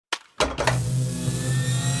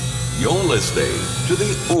You're listening to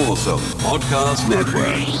the Awesome Podcast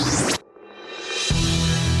Network.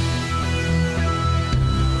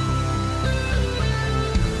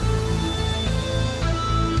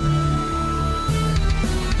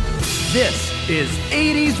 This is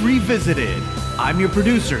 80s Revisited. I'm your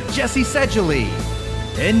producer, Jesse Sedgley.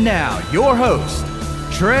 And now, your host,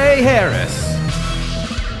 Trey Harris.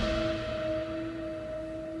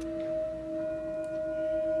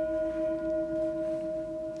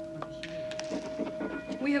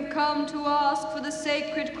 We have come to ask for the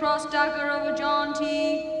sacred cross dagger of a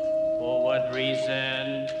Jaunty. For what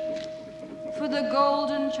reason? For the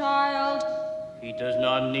golden child. He does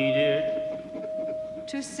not need it.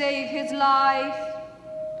 To save his life.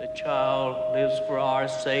 The child lives for our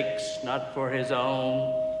sakes, not for his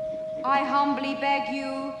own. I humbly beg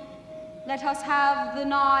you, let us have the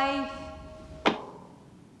knife.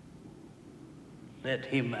 Let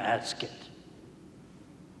him ask it.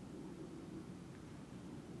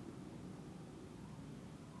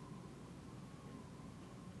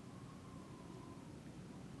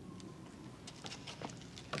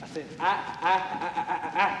 I said,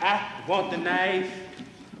 I want the knife.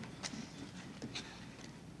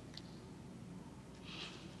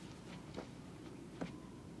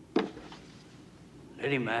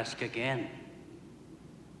 Let him ask again.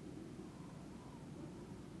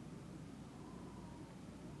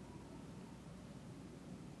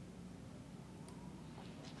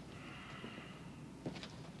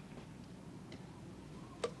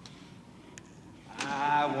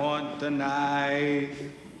 I want the knife.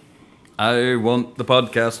 I want the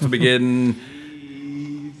podcast to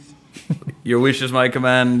begin. Your wish is my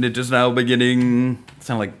command. It is now beginning.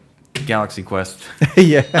 Sound like Galaxy Quest.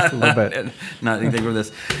 Yeah, a little bit. Not anything from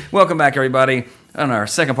this. Welcome back, everybody, on our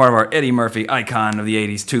second part of our Eddie Murphy icon of the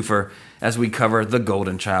 80s twofer as we cover The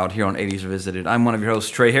Golden Child here on 80s Revisited. I'm one of your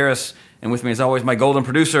hosts, Trey Harris, and with me, as always, my golden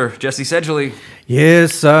producer, Jesse Sedgley.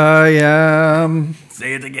 Yes, I am.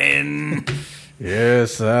 Say it again.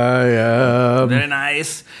 Yes, I am. Very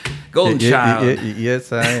nice. Golden Child.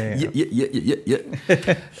 Yes, I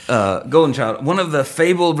am. Golden Child, one of the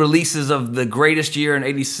fabled releases of the greatest year in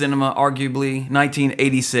 80s cinema, arguably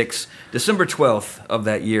 1986, December 12th of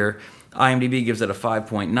that year. IMDb gives it a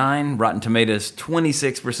 5.9. Rotten Tomatoes,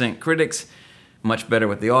 26% critics. Much better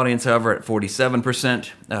with the audience, however, at 47%.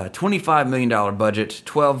 $25 million budget,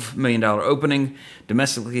 $12 million opening.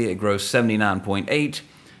 Domestically, it grossed 79.8.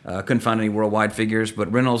 Couldn't find any worldwide figures,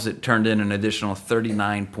 but rentals, it turned in an additional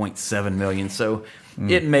 $39.7 million. So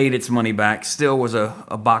it made its money back. Still was a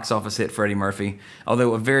box office hit for Eddie Murphy,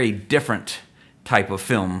 although a very different type of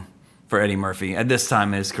film for Eddie Murphy. At this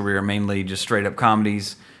time in his career, mainly just straight-up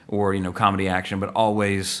comedies or, comedy action, but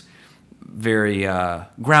always very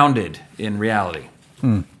grounded in reality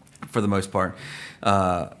for the most part.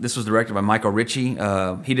 This was directed by Michael Ritchie.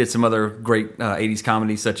 He did some other great 80s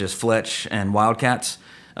comedies such as Fletch and Wildcats.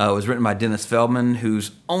 It was written by Dennis Feldman,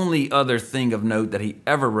 whose only other thing of note that he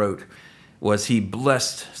ever wrote was he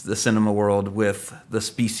blessed the cinema world with the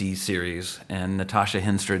Species series and Natasha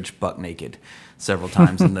Henstridge buck naked several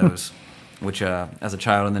times in those, which as a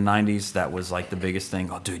child in the 90s, that was like the biggest thing.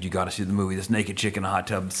 Oh, dude, you got to see the movie. This naked chick in a hot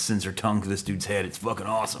tub sends her tongue to this dude's head. It's fucking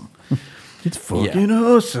awesome. It's fucking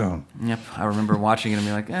awesome. Yep, I remember watching it and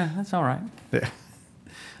being like, that's all right. Yeah.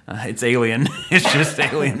 It's Alien. It's just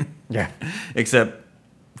Alien. Yeah. Except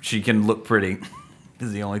she can look pretty. This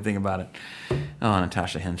is the only thing about it. Oh,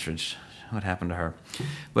 Natasha Henstridge. What happened to her?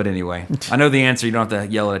 But anyway, I know the answer. You don't have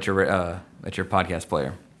to yell at your podcast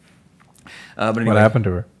player. But anyway, What happened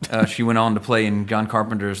to her? She went on to play in John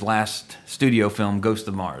Carpenter's last studio film, Ghost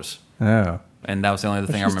of Mars. Oh. And that was the only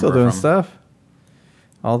other thing I She's remember still doing from stuff?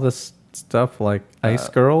 All this stuff like Ice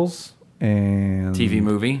Girls and TV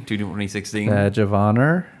movie, 2016. Badge of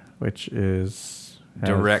Honor, which is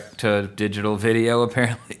Direct to digital video,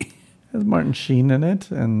 apparently. has Martin Sheen in it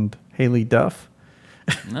and Haley Duff.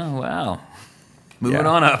 Oh, wow. Moving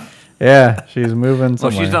on up. Yeah, she's moving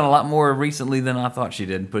somewhere. Well, she's done a lot more recently than I thought she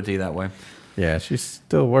did, put it to you that way. Yeah, she's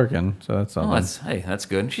still working, so that's all. Oh, that's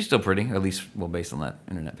good. She's still pretty, at least, based on that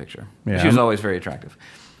internet picture. Yeah, She was always very attractive.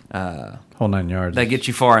 Whole 9 yards. That gets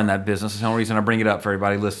you far in that business. That's the only reason I bring it up for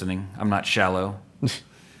everybody listening. I'm not shallow.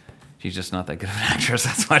 She's just not that good of an actress.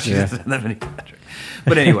 That's why she doesn't have any better.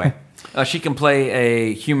 But anyway, she can play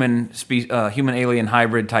a human alien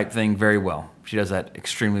hybrid type thing very well. She does that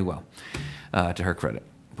extremely well, to her credit.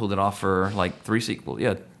 Pulled it off for like 3 sequels.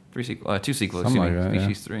 Yeah, 2 sequels. Something like that,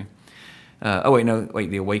 Species 3.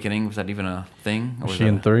 The Awakening, was that even a thing? Or was she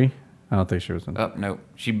in 3? I don't think she was in. Oh no,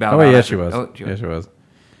 she bowed. Oh out yeah, after- she was. Oh, Yeah, she was.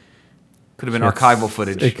 Could have been archival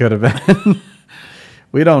footage. It could have been.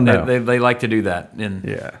 We don't know. They like to do that.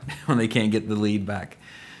 Yeah. When they can't get the lead back,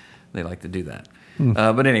 they like to do that.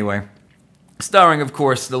 But anyway, starring, of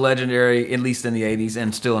course, the legendary, at least in the 80s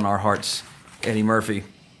and still in our hearts, Eddie Murphy.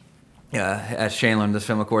 As Chandler in this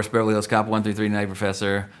film, of course, Beverly Hills Cop 1 through 3, Night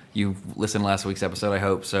Professor. You listened to last week's episode, I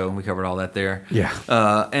hope, so we covered all that there. Yeah.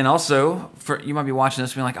 And also, you might be watching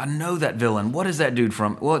this and being like, I know that villain. What is that dude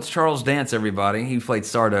from? Well, it's Charles Dance, everybody. He played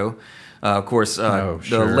Sardo. Of course,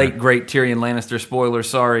 the late, great Tyrion Lannister. Spoiler,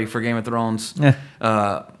 sorry, for Game of Thrones.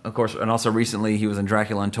 Of course, and also recently he was in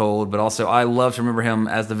Dracula Untold. But also, I love to remember him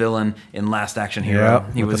as the villain in Last Action Hero.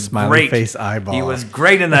 Yep, he with was the smiley great. face eyeball. He was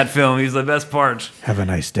great in that film. He was the best part. Have a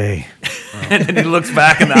nice day. And then he looks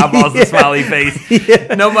back and the eyeballs the smiley face.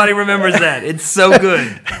 Nobody remembers that. It's so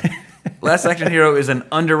good. Last Action Hero is an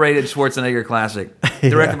underrated Schwarzenegger classic,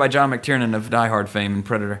 directed by John McTiernan of Die Hard fame and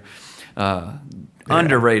Predator.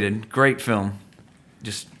 Underrated, great film.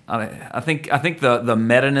 Just I think the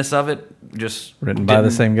meta-ness of it just Written by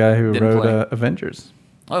the same guy who didn't play. wrote Avengers.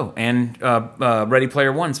 Oh, and Ready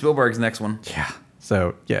Player One, Spielberg's next one. Yeah.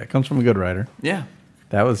 So yeah, it comes from a good writer. Yeah.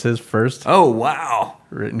 That was his first Oh wow.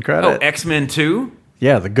 written Oh, credit. X-Men 2.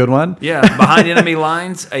 Yeah, the good one. Yeah, Behind Enemy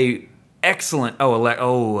Lines, a excellent.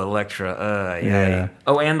 Elektra. Yeah.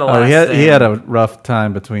 Oh, and the last. He had a rough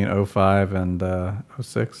time between 05 and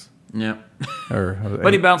 06. Yeah. Or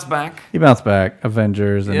But he bounced back. He bounced back,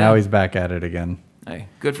 Avengers, and Yeah. now he's back at it again. Hey,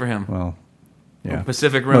 good for him. Well, yeah.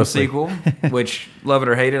 Pacific Rim Mostly. sequel, which love it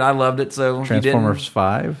or hate it, I loved it. So Transformers you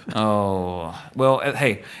 5. didn't. Oh well,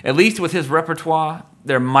 hey, at least with his repertoire,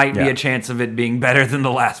 there might be Yeah. a chance of it being better than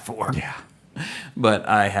the last four. Yeah. But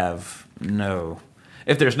I have no.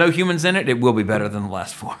 If there's no humans in it, it will be better than the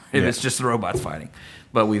last four. If Yeah. it's just the robots fighting.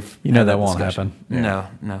 But we've You know had that won't discussion. happen. Yeah.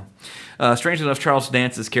 No. Strangely enough, Charles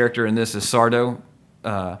Dance's character in this is Sardo,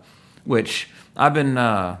 which I've been.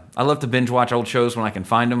 I love to binge watch old shows when I can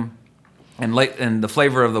find them. And the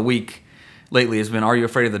flavor of the week lately has been Are You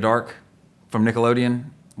Afraid of the Dark from Nickelodeon.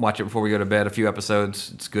 Watch it before we go to bed. A few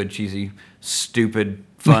episodes. It's good, cheesy, stupid,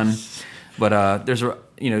 fun. But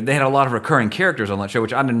they had a lot of recurring characters on that show,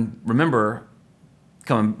 which I didn't remember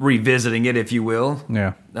revisiting it, if you will.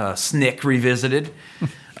 Yeah. Snick revisited.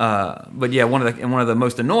 But yeah, one of the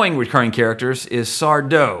most annoying recurring characters is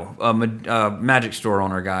Sardo, a magic store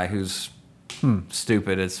owner guy who's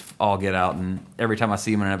stupid as all get out. And every time I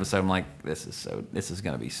see him in an episode, I'm like, this is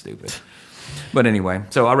gonna be stupid. But anyway,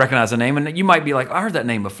 so I recognize the name, and you might be like, I heard that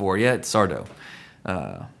name before. Yeah, it's Sardo.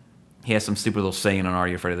 He has some stupid little saying on Are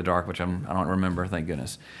You Afraid of the Dark, which I don't remember, thank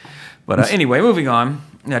goodness. But anyway, moving on.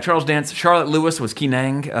 Yeah, Charles Dance. Charlotte Lewis was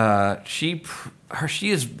Ki-Nang. She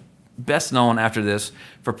is best known after this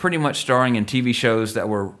for pretty much starring in TV shows that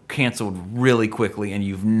were canceled really quickly and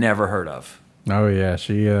you've never heard of. Oh, yeah.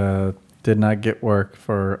 She did not get work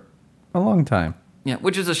for a long time. Yeah,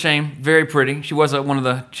 which is a shame. Very pretty. She was one of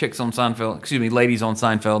the ladies on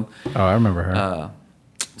Seinfeld. Oh, I remember her.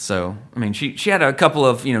 So, I mean, she had a couple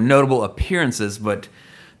of notable appearances, but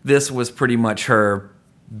this was pretty much her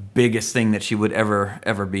biggest thing that she would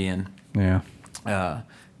ever be in. Yeah. An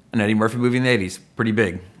Eddie Murphy movie in the 80s, pretty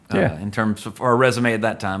big in terms of her resume at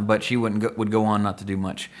that time, but she would go on not to do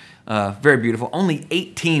much. Very beautiful. Only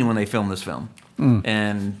 18 when they filmed this film.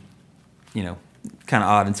 And, kind of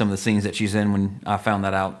odd in some of the scenes that she's in when I found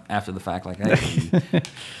that out after the fact. Like, hey,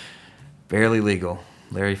 barely legal.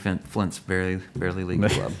 Larry Flint's barely legal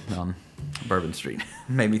club on Bourbon Street.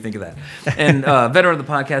 Made me think of that. And veteran of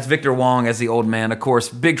the podcast, Victor Wong as the old man. Of course,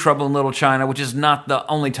 Big Trouble in Little China, which is not the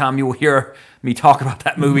only time you will hear me talk about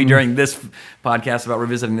that movie during this podcast about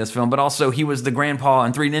revisiting this film. But also, he was the grandpa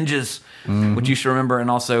in Three Ninjas, which you should remember, and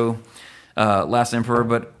also Last Emperor.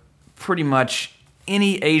 But pretty much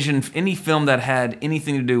any film that had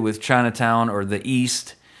anything to do with Chinatown or the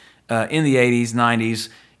East in the 80s, 90s,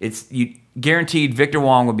 you guaranteed Victor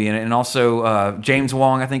Wong would be in it. And also James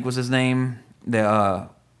Wong, I think was his name, the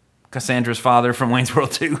Cassandra's father from Wayne's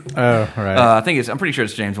World 2. Oh, right. I'm pretty sure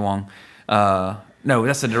it's James Wong. No,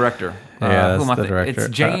 that's the director. Yeah, who am I that's the thinking? director.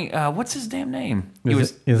 It's James. What's his damn name?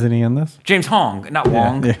 Isn't he in this? James Hong, not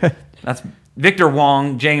Wong. Yeah. That's Victor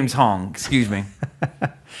Wong, James Hong. Excuse me.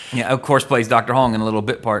 Yeah, of course, plays Dr. Hong in a little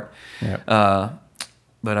bit part. Yep.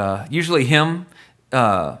 But usually him,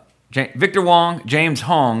 Victor Wong, James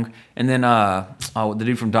Hong, and then the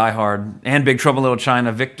dude from Die Hard and Big Trouble in Little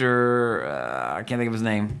China, Victor. I can't think of his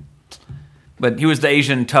name. But he was the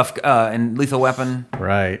Asian tough in Lethal Weapon.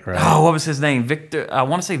 Right. Oh, what was his name? Victor. I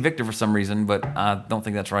want to say Victor for some reason, but I don't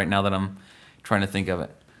think that's right now that I'm trying to think of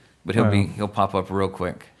it. But he'll pop up real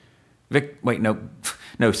quick.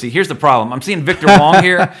 No. See, here's the problem. I'm seeing Victor Wong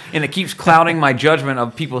here, and it keeps clouding my judgment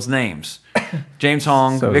of people's names. James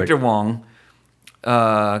Hong, So Victor Wong.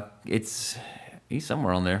 He's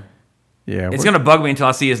somewhere on there. Yeah. It's gonna bug me until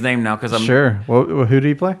I see his name now because I'm Sure. Well, who did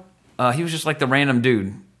he play? He was just like the random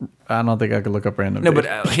dude. I don't think I could look up random. No, dude.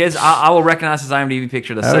 but I will recognize his IMDb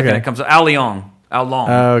picture the second Okay. it comes up. Al Long. Al Long.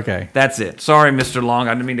 Oh, okay. That's it. Sorry, Mr. Long.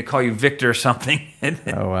 I didn't mean to call you Victor or something.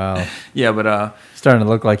 Oh, wow. Yeah, but Starting to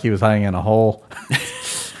look like he was hiding in a hole.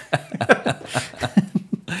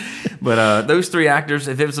 those three actors,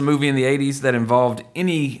 if it was a movie in the 80s that involved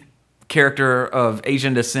any character of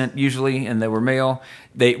Asian descent usually, and they were male,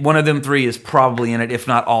 one of them three is probably in it, if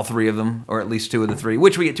not all three of them, or at least two of the three,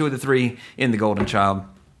 which we get two of the three in The Golden Child.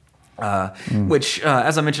 Which,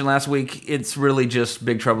 as I mentioned last week, it's really just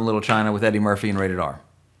Big Trouble in Little China with Eddie Murphy and Rated R.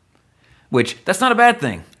 Which, that's not a bad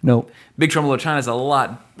thing. Nope. Big Trouble in Little China is a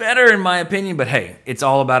lot better in my opinion, but hey, it's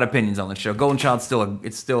all about opinions on the show. Golden Child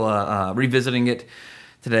still revisiting it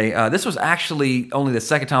today. This was actually only the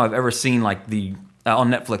second time I've ever seen like the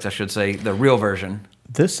on Netflix, I should say, the real version.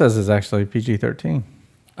 This says it's actually PG-13.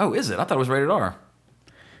 Oh, is it? I thought it was rated R.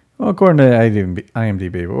 Well, according to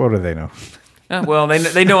IMDb, but what do they know? Well,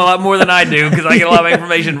 they know a lot more than I do because I get a lot of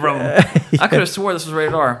information from them. I could have swore this was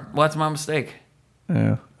rated R. Well, that's my mistake.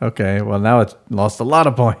 Yeah. Okay. Well, now it's lost a lot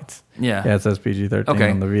of points. Yeah. Yeah, it says PG-13 Okay.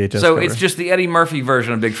 on the VHS So cover. it's just the Eddie Murphy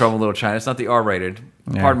version of Big Trouble in Little China. It's not the R-rated.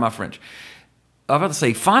 Yeah. Pardon my French. I was about to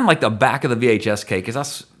say, find like the back of the VHS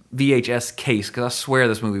case because I swear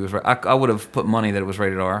this movie was. I would have put money that it was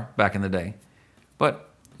rated R back in the day, but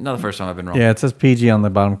not the first time I've been wrong. Yeah, it says PG on the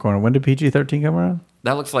bottom corner. When did PG-13 come around?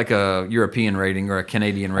 That looks like a European rating or a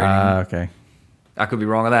Canadian rating. Okay. I could be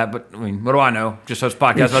wrong on that, but I mean, what do I know? Just host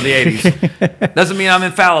podcasts about the 80s. Doesn't mean I'm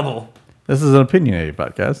infallible. This is an opinionated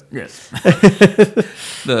podcast. Yes.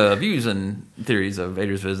 The views and theories of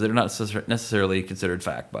Ader's Visit are not necessarily considered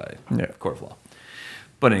fact by court of law.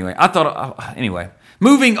 But anyway,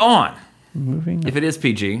 moving on. If it is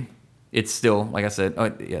PG, it's still, like I said,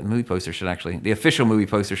 the movie poster the official movie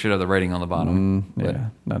poster should have the rating on the bottom. Yeah,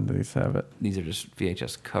 none of these have it. These are just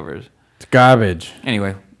VHS covers. It's garbage.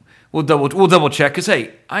 Anyway, we'll double check because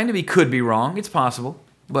hey, IMDb could be wrong. It's possible,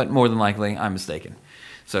 but more than likely, I'm mistaken.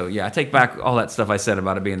 So yeah, I take back all that stuff I said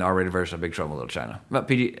about it being the R-rated version of Big Trouble in Little China. About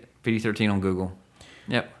PG-13 on Google.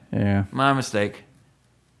 Yep. Yeah. My mistake.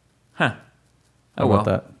 Huh. How about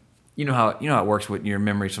that? You know how it works with your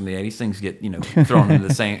memories from the 80s. Things get, thrown into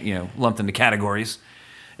the same, lumped into categories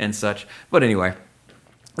and such. But anyway,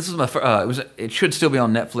 this is my it should still be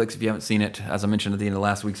on Netflix if you haven't seen it, as I mentioned at the end of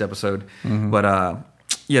last week's episode. Mm-hmm. But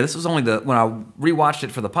this was only when I rewatched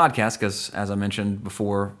it for the podcast because, as I mentioned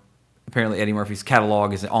before, apparently Eddie Murphy's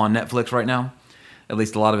catalog is on Netflix right now. At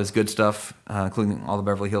least a lot of his good stuff, including all the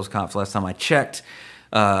Beverly Hills Cops. Last time I checked.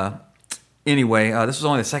 Anyway, this was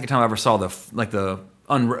only the second time I ever saw the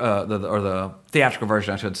theatrical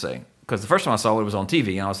version, I should say. Because the first time I saw it was on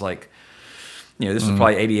TV, and I was like, this was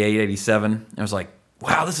probably 88, 87. And I was like,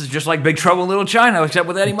 wow, this is just like Big Trouble in Little China, except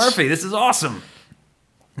with Eddie Murphy. This is awesome.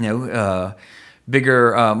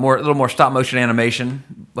 Bigger, a little more stop motion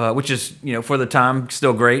animation, which is, for the time,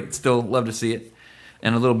 still great. Still love to see it.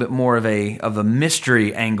 And a little bit more of a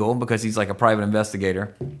mystery angle because he's like a private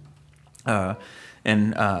investigator.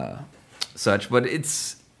 And such. But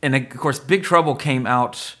and of course, Big Trouble came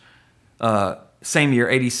out same year,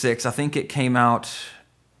 86. I think it came out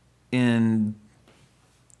in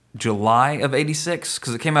July of 86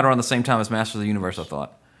 because it came out around the same time as Masters of the Universe, I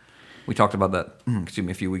thought. We talked about that,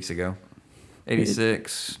 a few weeks ago.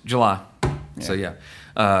 86, July. Yeah. So, yeah.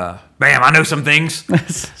 Bam, I know some things.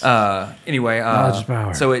 Anyway, knowledge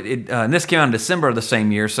power. So and this came out in December of the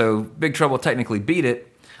same year, so Big Trouble technically beat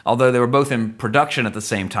it, although they were both in production at the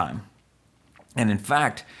same time. And in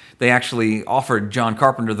fact, they actually offered John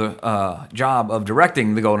Carpenter the job of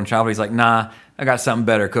directing The Golden Child, but he's like, nah, I got something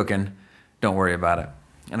better cooking. Don't worry about it.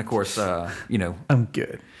 And of course, I'm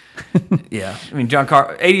good. Yeah, I mean,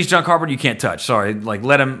 80s John Carpenter, you can't touch. Sorry, like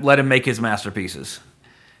let him make his masterpieces,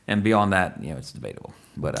 and beyond that, it's debatable.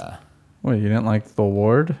 But wait, you didn't like The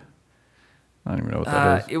Ward? I don't even know what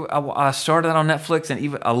that is. I started that on Netflix, and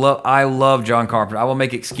even I love John Carpenter. I will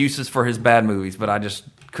make excuses for his bad movies, but I just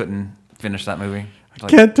couldn't finish that movie. I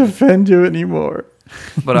can't defend you anymore.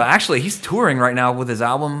 But actually, he's touring right now with his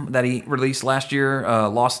album that he released last year,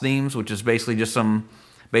 Lost Themes, which is basically just some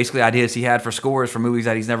ideas he had for scores for movies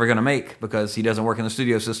that he's never going to make because he doesn't work in the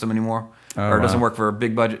studio system anymore, doesn't work for a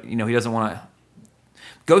big budget. He doesn't want to.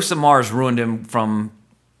 Ghosts of Mars ruined him from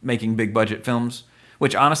making big budget films,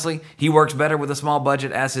 which honestly, he works better with a small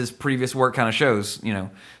budget, as his previous work kind of shows.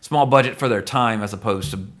 Small budget for their time as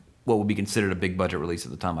opposed to what would be considered a big budget release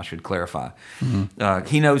at the time, I should clarify. Mm-hmm.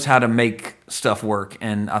 He knows how to make stuff work,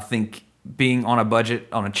 and I think being on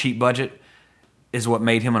a cheap budget, is what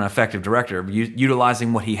made him an effective director.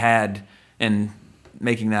 Utilizing what he had and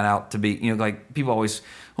making that out to be, like people always,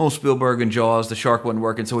 Spielberg and Jaws, the shark wasn't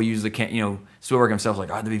working, so he used Spielberg himself was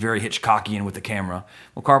like, I had to be very Hitchcockian with the camera.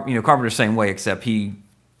 Well, Carpenter's the same way, except I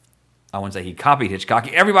wouldn't say he copied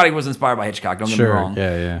Hitchcock. Everybody was inspired by Hitchcock, don't get me wrong.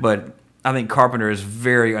 Yeah. But I think Carpenter is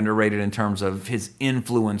very underrated in terms of his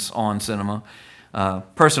influence on cinema.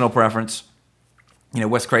 Personal preference,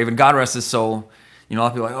 Wes Craven, God rest his soul. A lot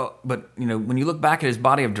of people are like, oh, but when you look back at his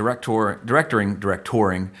body of directoring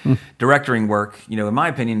work, in my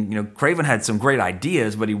opinion, Craven had some great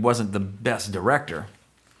ideas, but he wasn't the best director.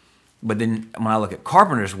 But then when I look at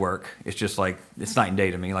Carpenter's work, it's just like it's night and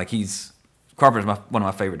day to me. Like Carpenter's one of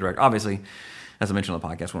my favorite directors. Obviously, as I mentioned on the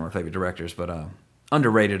podcast, one of my favorite directors, but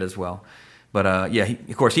underrated as well. But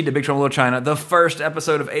of course, he did Big Trouble in Little China. The first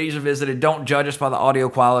episode of 80s Revisited. Don't judge us by the audio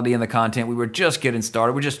quality and the content. We were just getting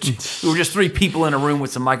started. We were just three people in a room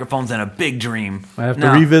with some microphones and a big dream. I have to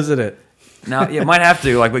revisit it. Now, might have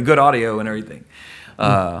to, like with good audio and everything.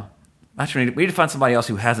 Actually, we need to find somebody else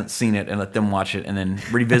who hasn't seen it and let them watch it and then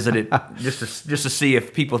revisit it just to see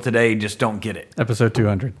if people today just don't get it. Episode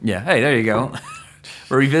 200. Yeah. Hey, there you go.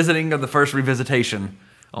 We're revisiting of the first revisitation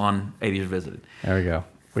on 80s Revisited. There we go.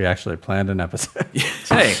 We actually planned an episode.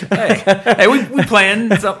 Hey, we plan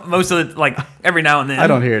most of it, like every now and then. I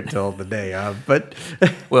don't hear it till the day of, but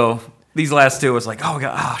well, these last two was like,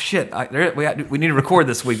 shit, we need to record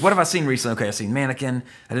this week. What have I seen recently? Okay, I've seen Mannequin.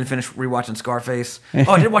 I didn't finish rewatching Scarface.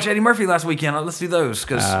 I did watch Eddie Murphy last weekend. Let's do those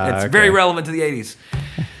because it's very relevant to the 80s.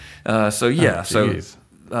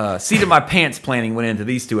 Seat of my pants planning went into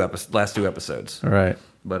these last two episodes. All right.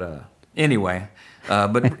 But anyway.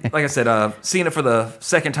 But like I said, seeing it for the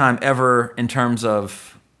second time ever in terms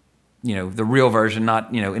of, the real version,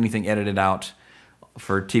 not, anything edited out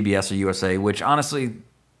for TBS or USA, which honestly,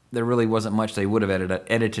 there really wasn't much they would have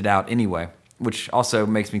edited out anyway, which also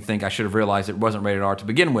makes me think I should have realized it wasn't rated R to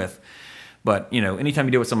begin with. But, anytime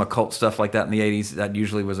you deal with some occult stuff like that in the 80s, that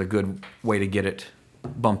usually was a good way to get it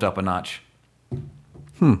bumped up a notch.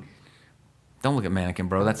 Don't look at Mannequin,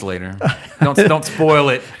 bro. That's later. Don't spoil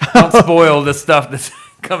it. Don't spoil the stuff that's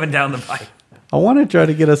coming down the pipe. I want to try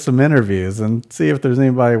to get us some interviews and see if there's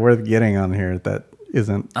anybody worth getting on here that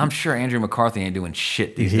isn't. I'm sure Andrew McCarthy ain't doing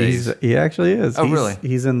shit these days. He actually is. Oh, really?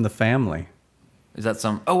 He's in The Family. Is that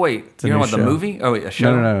some? Oh, wait. You know what, the movie? Oh, wait, a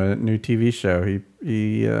show? No, a new TV show.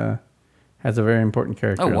 He has a very important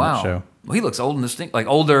character on that show. Well, he looks old and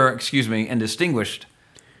and distinguished.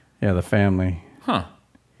 Yeah, The Family. Huh.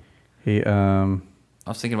 I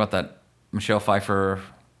was thinking about that Michelle Pfeiffer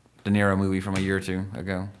De Niro movie from a year or two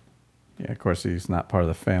ago. Yeah, of course he's not part of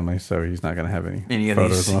The Family, so he's not going to have any of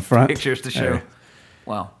photos these on the front. Pictures to show. Hey.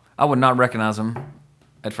 Wow. I would not recognize him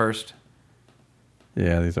at first.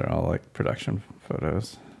 Yeah, these are all like production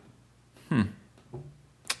photos.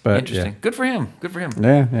 But interesting. Yeah. Good for him.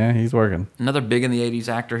 Yeah, he's working. Another big in the 80s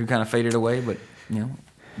actor who kind of faded away, but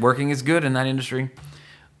working is good in that industry.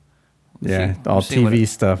 TV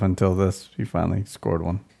stuff until this. He finally scored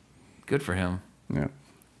one. Good for him. Yeah.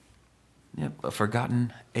 Yep, a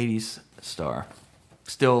forgotten 80s star.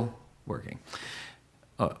 Still working.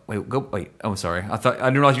 Wait. Oh, sorry. I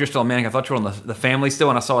didn't realize you were still on Mannequin. I thought you were on the Family still,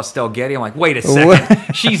 and I saw Estelle Getty. I'm like, wait a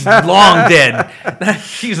second. She's long dead.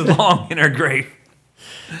 She's long in her grave.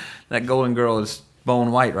 That Golden Girl is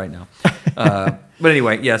bone white right now. But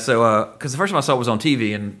anyway, yeah, so, because the first time I saw it was on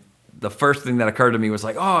TV, and the first thing that occurred to me was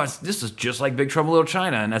like, this is just like Big Trouble in Little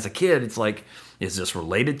China. And as a kid, it's like, is this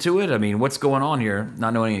related to it? I mean, what's going on here?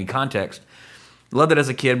 Not knowing any context. Loved it as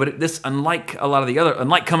a kid, but unlike a lot of the other,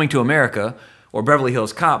 unlike Coming to America or Beverly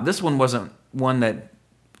Hills Cop, this one wasn't one that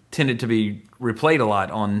tended to be replayed a lot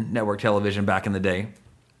on network television back in the day,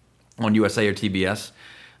 on USA or TBS.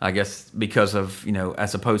 I guess because of,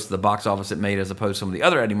 as opposed to the box office it made, as opposed to some of the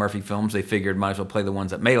other Eddie Murphy films, they figured might as well play the ones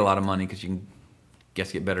that made a lot of money because you can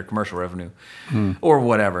get better commercial revenue or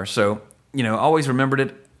whatever. So, I always remembered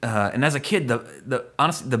it. And as a kid,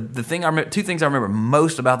 honestly, two things I remember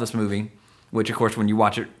most about this movie, which of course when you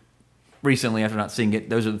watch it recently after not seeing it,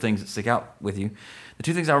 those are the things that stick out with you. The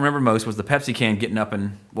two things I remember most was the Pepsi can getting up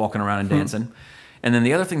and walking around and dancing. And then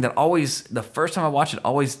the other thing that the first time I watched it,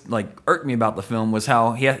 always like irked me about the film was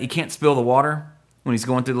how he can't spill the water when he's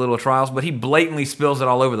going through the little trials, but he blatantly spills it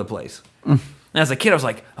all over the place. And as a kid, I was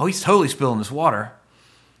like, oh, he's totally spilling this water.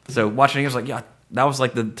 So watching it, I was like, yeah, that was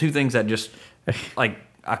like the two things that just, like,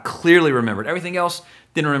 I clearly remembered. Everything else,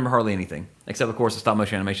 didn't remember hardly anything. Except, of course, the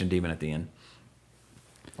stop-motion animation demon at the end.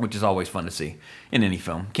 Which is always fun to see in any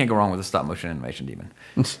film. Can't go wrong with a stop-motion animation demon.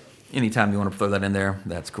 Anytime you want to throw that in there,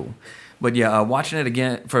 that's cool. But yeah, watching it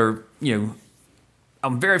again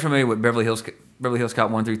I'm very familiar with Beverly Hills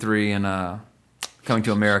Cop 1 through 3 and Coming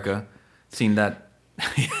to America, seen that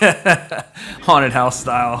haunted house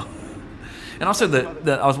style. And also,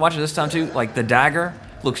 I was watching this time too, like the dagger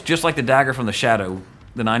looks just like the dagger from The Shadow,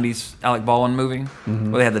 the 90s Alec Baldwin movie,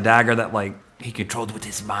 where they had the dagger that like he controlled with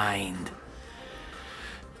his mind.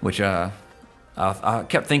 Which I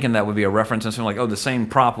kept thinking that would be a reference and something like, oh, the same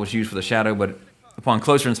prop was used for The Shadow, but upon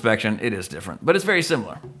closer inspection, it is different. But it's very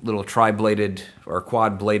similar. Little tri-bladed or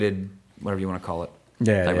quad-bladed, whatever you want to call it.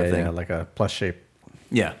 Yeah, like a plus shape.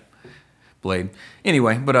 Yeah. Blade.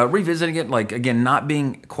 Anyway, but revisiting it, like, again, not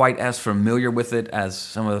being quite as familiar with it as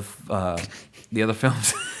some of the other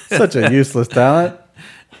films. Such a useless talent.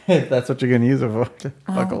 If that's what you're going to use it for,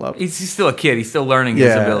 buckle up. He's still a kid. He's still learning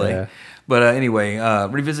his ability. Yeah. But anyway,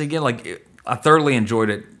 revisiting again, like, I thoroughly enjoyed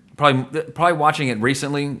it. Probably watching it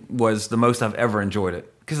recently was the most I've ever enjoyed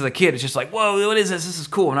it. Because as a kid, it's just like, whoa, what is this? This is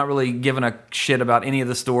cool. I'm not really giving a shit about any of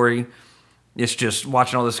the story. It's just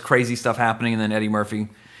watching all this crazy stuff happening, and then Eddie Murphy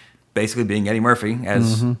basically being Eddie Murphy,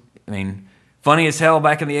 as I mean, funny as hell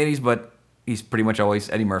back in the 80s, but he's pretty much always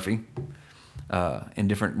Eddie Murphy in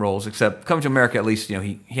different roles. Except Coming to America, at least, you know,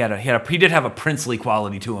 he did have a princely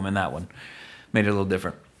quality to him in that one, made it a little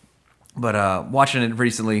different. But watching it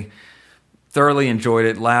recently, thoroughly enjoyed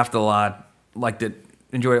it, laughed a lot, liked it,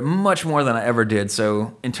 enjoyed it much more than I ever did.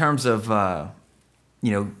 So in terms of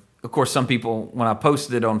you know, of course, some people, when I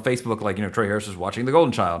posted it on Facebook, like, you know, Trey Harris was watching The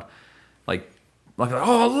Golden Child, like,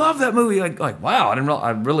 oh, I love that movie. Like, wow,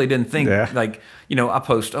 I really didn't think, like, you know, I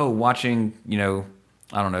post, oh, watching, you know,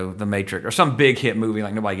 I don't know, The Matrix or some big hit movie,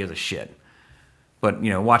 like nobody gives a shit. But,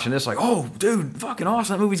 you know, watching this, like, oh, dude, fucking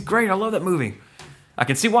awesome, that movie's great, I love that movie. I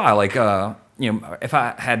can see why, like, you know, if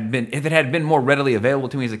it had been more readily available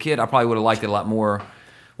to me as a kid, I probably would have liked it a lot more,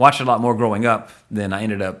 watched it a lot more growing up than I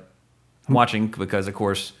ended up watching, because, of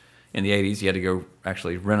course, in the 80s, you had to go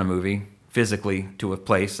actually rent a movie physically to a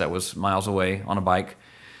place that was miles away on a bike,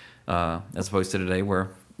 as opposed to today where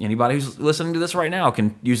anybody who's listening to this right now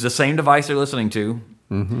can use the same device they're listening to,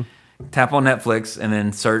 tap on Netflix, and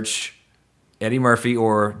then search Eddie Murphy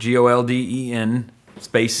or Golden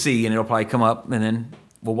space C, and it'll probably come up, and then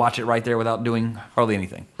we'll watch it right there without doing hardly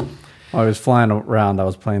anything. While I was flying around, I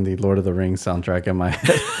was playing the Lord of the Rings soundtrack in my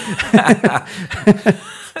head.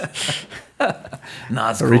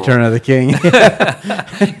 Nah, it's cool. Return of the King.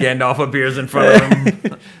 Gandalf appears in front of him.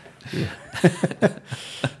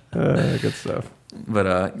 Good stuff.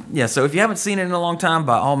 But yeah, so if you haven't seen it in a long time,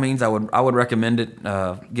 by all means, I would recommend it,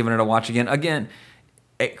 giving it a watch again. Again,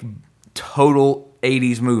 a total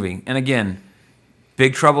 80s movie. And again,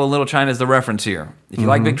 Big Trouble in Little China is the reference here. If you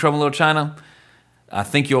like Big Trouble in Little China, I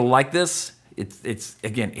think you'll like this.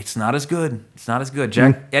 It's not as good. It's not as good.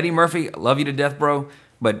 Eddie Murphy, love you to death, bro,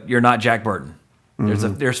 but you're not Jack Burton.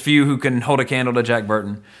 There's few who can hold a candle to Jack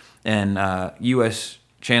Burton, and U.S.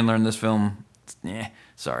 Chandler in this film,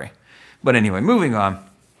 sorry. But anyway, moving on.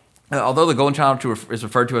 Although the Golden Child is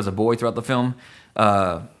referred to as a boy throughout the film,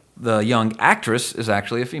 the young actress is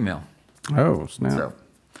actually a female. Oh, snap. So,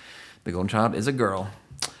 the Golden Child is a girl.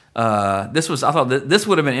 I thought this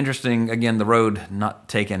would have been interesting. Again, the road not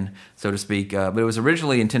taken, so to speak. But it was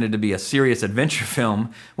originally intended to be a serious adventure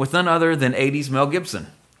film with none other than 80s Mel Gibson.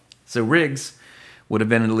 So Riggs would have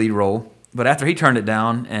been in the lead role. But after he turned it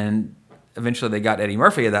down, and eventually they got Eddie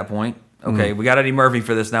Murphy at that point, okay, we got Eddie Murphy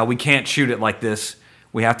for this now. We can't shoot it like this.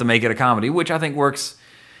 We have to make it a comedy, which I think works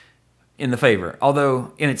in its favor.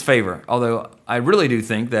 Although I really do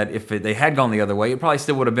think that if they had gone the other way, it probably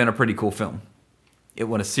still would have been a pretty cool film. It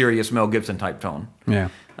went a serious Mel Gibson type tone. Yeah,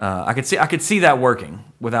 I could see that working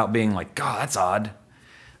without being like, God, that's odd,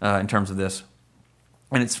 in terms of this.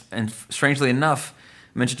 And strangely enough,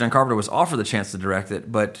 I mentioned John Carpenter was offered the chance to direct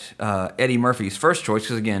it, but Eddie Murphy's first choice,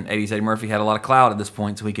 because again, 80s Eddie Murphy had a lot of clout at this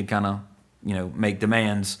point, so he could kind of, you know, make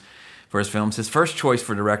demands for his films. His first choice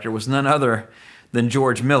for director was none other than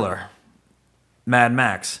George Miller, Mad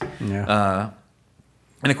Max, and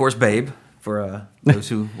of course Babe for those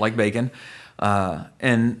who like bacon.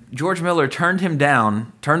 And George Miller turned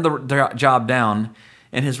the job down,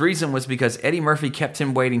 and his reason was because Eddie Murphy kept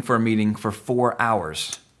him waiting for a meeting for 4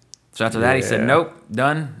 hours. So after that, he said, nope,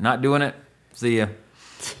 done, not doing it, see ya.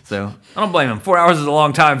 So I don't blame him. 4 hours is a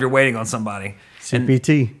long time if you're waiting on somebody.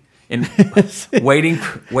 CPT. And waiting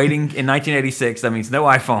in 1986, that means no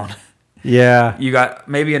iPhone. Yeah. You got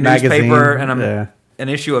maybe a magazine, newspaper and an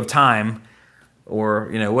issue of Time, or,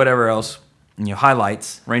 you know, whatever else. You know,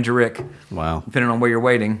 highlights, Ranger Rick. Wow. Depending on where you're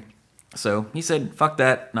waiting. So he said, fuck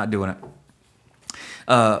that, not doing it.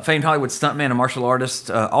 Famed Hollywood stuntman and martial artist,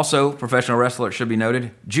 also professional wrestler, it should be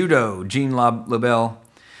noted. Judo, Gene LaBelle,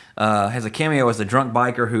 has a cameo as the drunk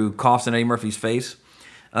biker who coughs in Eddie Murphy's face.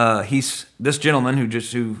 He's this gentleman who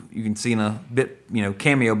you can see in a bit,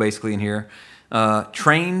 cameo basically in here,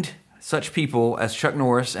 trained such people as Chuck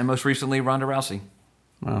Norris and most recently Ronda Rousey.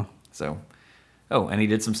 Wow. So, and he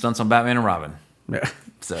did some stunts on Batman and Robin. Yeah.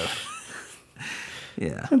 So,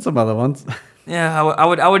 yeah. And some other ones. Yeah,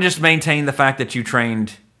 I would just maintain the fact that you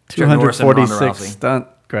trained Chuck Norris and Ronda 246 Rousey. stunt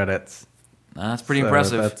credits. That's pretty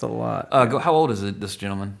impressive. That's a lot. How old is this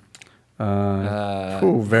gentleman?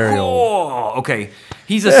 Very old. Oh, okay.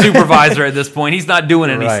 He's a supervisor at this point. He's not doing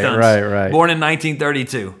any stunts. Right. Born in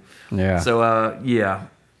 1932. Yeah. So, yeah.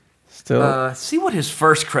 Still, See what his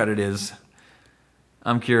first credit is.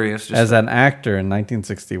 I'm curious. as an actor in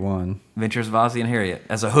 1961. Ventures of Ozzie and Harriet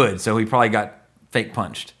as a hood, so he probably got fake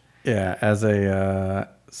punched. Yeah, as a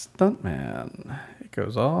stuntman. It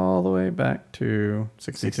goes all the way back to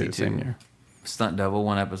 62, same year. Stunt double,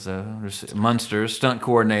 one episode. There's Munsters, stunt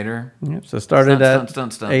coordinator. Yep, so started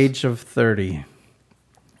Stunts. age of 30.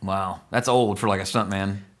 Wow, that's old for like a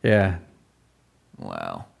stuntman. Yeah.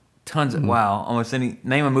 Wow. Tons of, wow. Almost any,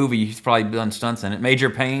 name a movie, he's probably done stunts in it. Major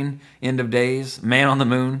Payne, End of Days, Man on the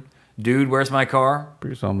Moon, Dude, Where's My Car?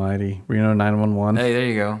 Bruce Almighty, Reno 911. Hey, there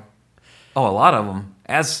you go. Oh, a lot of them.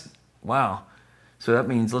 Wow. So that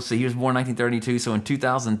means, let's see, he was born in 1932, so in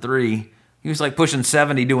 2003, he was like pushing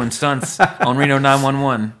 70 doing stunts on Reno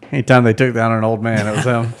 911. Anytime they took down an old man, it was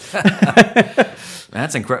him.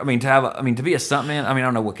 That's incredible. To be a stuntman, I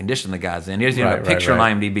don't know what condition the guy's in. He doesn't have a picture on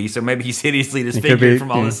IMDb, so maybe he's hideously disfigured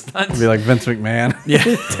from all the stunts. Could be like Vince McMahon. Yeah,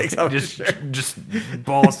 takes off just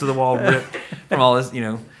balls to the wall, ripped from all this.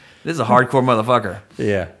 This is a hardcore motherfucker.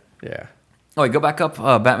 Yeah. Oh, wait, go back up.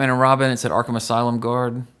 Batman and Robin. It said Arkham Asylum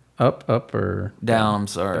guard. Up or down? I'm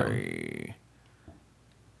sorry.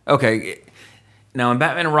 Down. Okay. Now in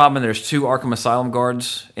Batman and Robin, there's 2 Arkham Asylum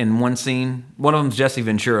guards in one scene. One of them's Jesse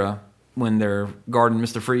Ventura when they're guarding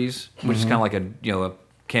Mr. Freeze, which is kind of like a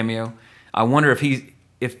cameo. I wonder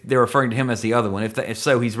if they're referring to him as the other one. If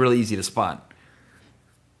so, he's really easy to spot.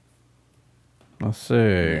 Let's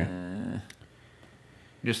see.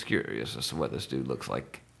 Just curious as to what this dude looks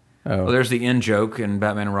like. Oh, Well, there's the end joke in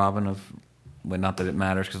Batman and Robin not that it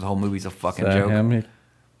matters because the whole movie's a fucking is that joke. him?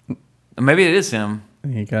 Maybe it is him.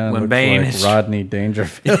 He kind of When looks Bane like is- Rodney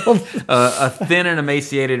Dangerfield. A thin and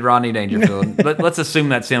emaciated Rodney Dangerfield. Let's assume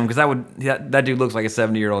that's him because that dude looks like a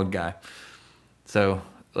 70-year-old guy. So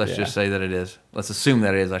let's just say that it is. Let's assume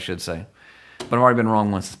that it is, I should say. But I've already been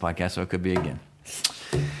wrong once this podcast, so it could be again.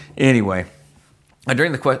 Anyway,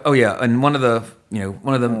 during the quest, and one of the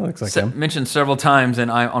looks like him. mentioned several times on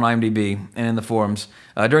IMDb and in the forums.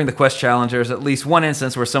 During the quest challenge, there's at least one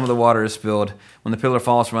instance where some of the water is spilled. When the pillar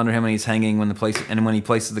falls from under him and he's hanging, when he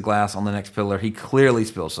places the glass on the next pillar, he clearly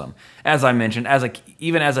spills some. As I mentioned,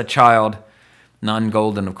 even as a child,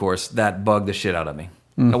 non-golden, of course, that bugged the shit out of me.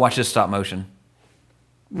 I watched this stop motion.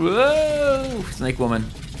 Whoa, Snake Woman.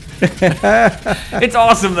 It's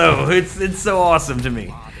awesome though. It's so awesome to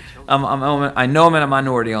me. I know I'm in a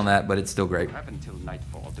minority on that, but it's still great.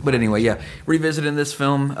 But anyway, yeah, revisiting this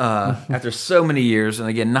film after so many years, and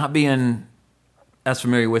again, not being as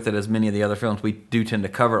familiar with it as many of the other films we do tend to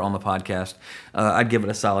cover on the podcast, I'd give it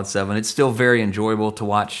a solid 7. It's still very enjoyable to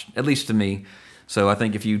watch, at least to me. So I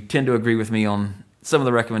think if you tend to agree with me on some of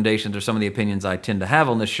the recommendations or some of the opinions I tend to have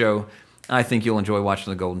on this show, I think you'll enjoy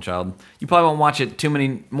watching The Golden Child. You probably won't watch it too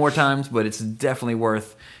many more times, but it's definitely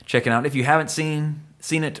worth checking out. If you haven't seen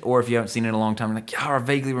it, or if you haven't seen it in a long time, like, I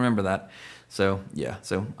vaguely remember that. So, yeah.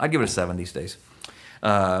 So, I'd give it a 7 these days.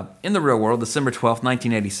 In the real world, December 12th,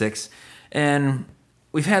 1986. And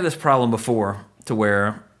we've had this problem before to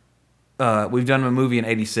where we've done a movie in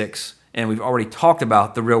 86, and we've already talked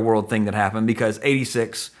about the real world thing that happened because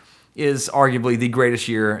 86 is arguably the greatest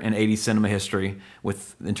year in 80s cinema history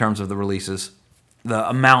in terms of the releases. The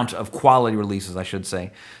amount of quality releases, I should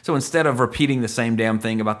say. So instead of repeating the same damn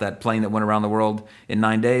thing about that plane that went around the world in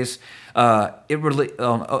 9 days,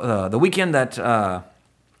 the weekend that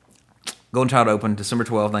Golden Child opened, December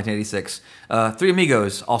 12, 1986, Three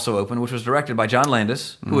Amigos also opened, which was directed by John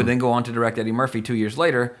Landis, who would then go on to direct Eddie Murphy 2 years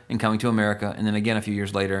later in Coming to America, and then again a few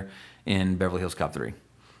years later in Beverly Hills Cop 3.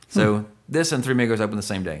 So this and Three Amigos opened the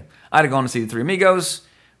same day. I'd have gone to see the Three Amigos,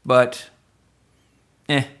 but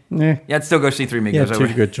Yeah, I'd still go see Three Amigos. Yeah,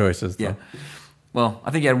 two good choices, though. Yeah. Well,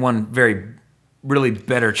 I think you had one really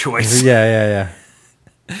better choice. Yeah.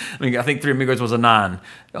 I think Three Amigos was a 9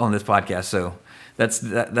 on this podcast, so that's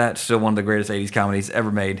still one of the greatest 80s comedies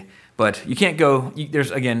ever made. But you can't go,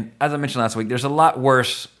 there's, again, as I mentioned last week, there's a lot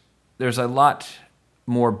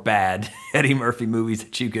more bad Eddie Murphy movies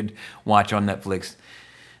that you could watch on Netflix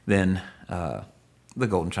than The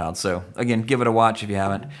Golden Child. So, again, give it a watch if you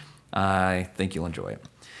haven't. I think you'll enjoy it.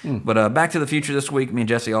 But Back to the Future this week, me and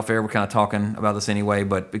Jesse off air, we're kind of talking about this anyway,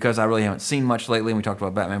 but because I really haven't seen much lately, and we talked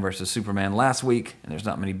about Batman versus Superman last week, and there's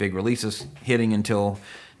not many big releases hitting until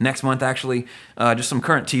next month, actually. Just some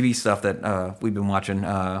current TV stuff that we've been watching.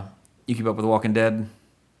 You keep up with The Walking Dead?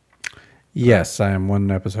 Yes, I am one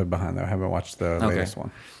episode behind, though. I haven't watched the latest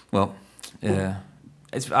one. Well,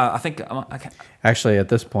 it's. I think I can't. Actually, at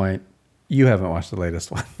this point, you haven't watched the latest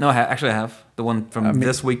one. No, actually I have. The one from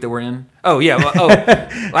this week that we're in. Oh, yeah. Well,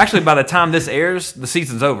 actually, by the time this airs, the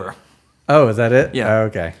season's over. Oh, is that it? Yeah. Oh,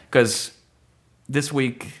 okay. Because this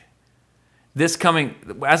week, as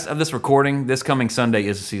of this recording, this coming Sunday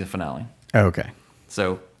is the season finale. Oh, okay.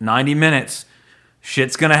 So 90 minutes,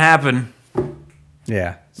 shit's going to happen.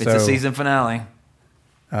 Yeah. It's the season finale.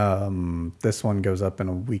 This one goes up in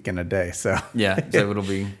a week and a day, so. Yeah, so it'll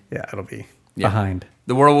be. Yeah, it'll be behind.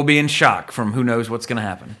 The world will be in shock from who knows what's going to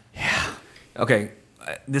happen. Yeah. Okay,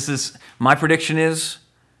 this is my prediction is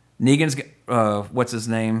Negan's what's his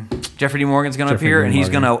name? Jeffrey D. Morgan's going to appear, and he's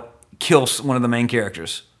going to kill one of the main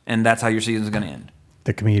characters, and that's how your season's going to end.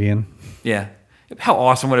 The comedian. Yeah. How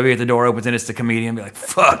awesome would it be if the door opens and it's the comedian? Be like,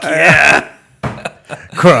 fuck yeah.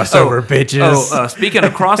 Crossover, bitches. Speaking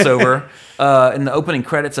of crossover, in the opening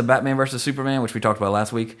credits of Batman vs. Superman, which we talked about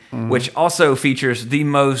last week, which also features the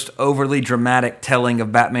most overly dramatic telling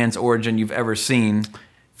of Batman's origin you've ever seen,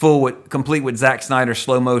 complete with Zack Snyder's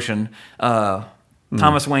slow motion.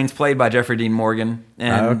 Thomas Wayne's played by Jeffrey Dean Morgan,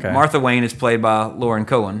 and Martha Wayne is played by Lauren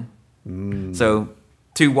Cohen. So,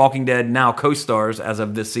 two Walking Dead now co-stars as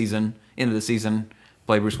of this season, end of the season,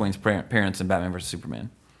 play Bruce Wayne's parents in Batman vs. Superman.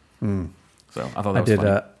 So I thought that was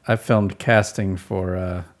funny. I filmed casting for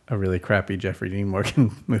a really crappy Jeffrey Dean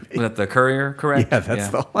Morgan movie. Was that The Courier, correct? Yeah, that's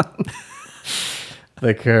the one.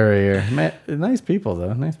 The Courier. Man, nice people,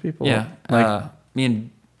 though. Nice people. Yeah. Me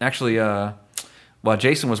and actually, while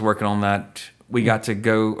Jason was working on that, we got to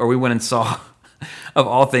go, or we went and saw, of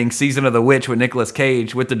all things, Season of the Witch with Nicolas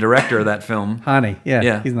Cage with the director of that film. Hani.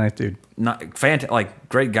 Yeah. He's a nice dude.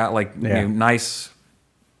 Great guy. Nice,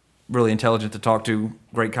 really intelligent to talk to.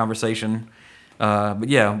 Great conversation. But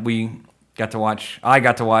yeah, I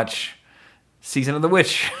got to watch Season of the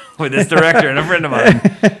Witch with this director and a friend of mine.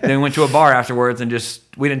 Then we went to a bar afterwards and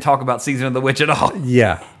we didn't talk about Season of the Witch at all.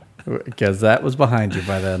 Yeah, because that was behind you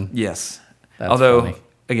by then. Yes. That's Although, funny.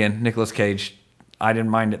 Again, Nicolas Cage, I didn't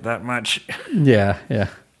mind it that much. Yeah.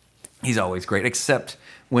 He's always great, except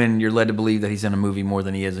when you're led to believe that he's in a movie more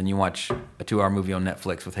than he is, and you watch a 2-hour movie on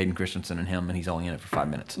Netflix with Hayden Christensen and him, and he's only in it for 5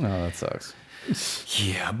 minutes. Oh, that sucks.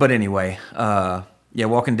 Yeah, but anyway,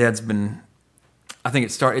 Walking Dead's been. I think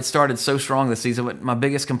it started so strong this season. But my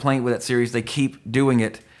biggest complaint with that series, they keep doing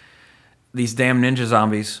it. These damn ninja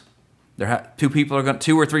zombies.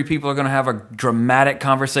 Two or three people are going to have a dramatic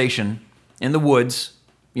conversation in the woods.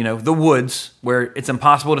 You know, the woods where it's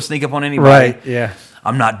impossible to sneak up on anybody. Right. Yeah.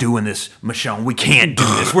 I'm not doing this, Michonne. We can't do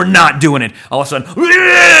this. We're not doing it. All of a sudden,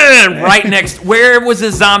 right next. Where was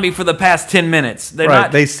this zombie for the past 10 minutes?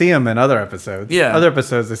 They see him in other episodes. Yeah. Other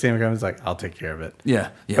episodes, they see him come. It's like, I'll take care of it. Yeah.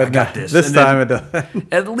 But I got this. This time it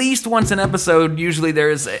doesn't. At least once an episode, usually there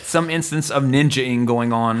is some instance of ninjaing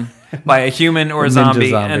going on by a human or a zombie.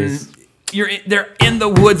 Zombies. And they're in the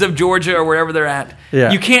woods of Georgia or wherever they're at.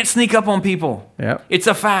 Yeah. You can't sneak up on people. Yep. It's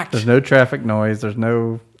a fact. There's no traffic noise. There's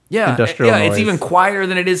no industrial noise. It's even quieter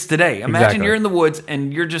than it is today. Imagine Exactly. you're in the woods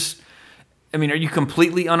and you're just, are you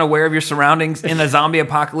completely unaware of your surroundings in a zombie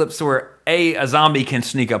apocalypse where a zombie can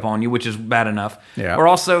sneak up on you, which is bad enough. Yeah. Or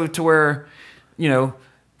also to where,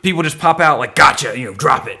 people just pop out like, gotcha,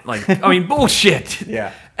 drop it. Bullshit.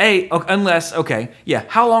 Yeah.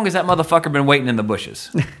 How long has that motherfucker been waiting in the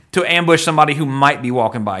bushes to ambush somebody who might be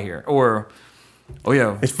walking by here? Or,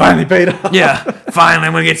 it's finally paid off. yeah, finally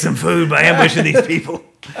I'm going to get some food by ambushing these people.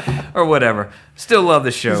 Or whatever. Still love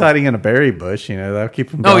the show. He's hiding in a berry bush, that'll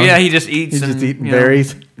keep him Oh going. yeah, he just eats. He's just eating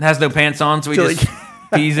berries. Has no pants on, so he just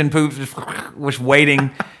pees and poops, just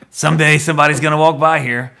waiting. Someday somebody's going to walk by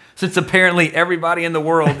here. Since apparently everybody in the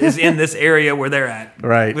world is in this area where they're at.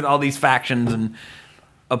 Right. With all these factions and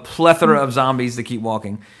a plethora of zombies that keep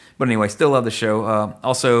walking. But anyway, still love the show.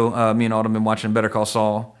 Also, me and Autumn been watching Better Call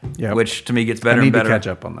Saul, which to me gets better and better. I need to catch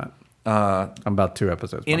up on that. I'm about 2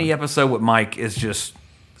 episodes behind. Any episode with Mike is just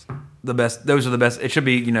the best. Those are the best. It should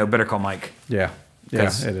be, Better Call Mike. Yeah, it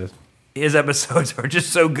is. His episodes are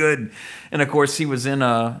just so good. And of course, he was in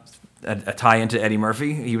a tie into Eddie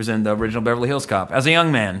Murphy. He was in the original Beverly Hills Cop as a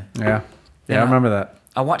young man. Yeah, I remember that.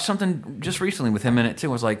 I watched something just recently with him in it too.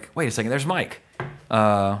 I was like, wait a second, there's Mike.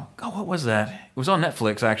 What was that? It was on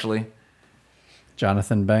Netflix actually.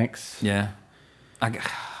 Jonathan Banks. Yeah. I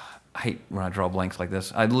hate when I draw blanks like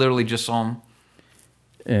this. I literally just saw him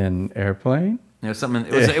In Airplane? You know, something.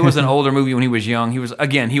 It was an older movie when he was young. He was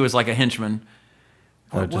like a henchman.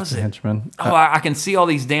 What just was a it? henchman. Oh, I can see all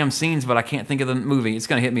these damn scenes, but I can't think of the movie. It's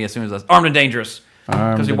gonna hit me as soon as Armed and Dangerous.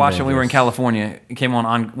 Because we watched it when we were in California. It came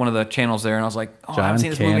on one of the channels there, and I was like, I haven't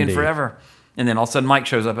seen this movie in forever. And then all of a sudden, Mike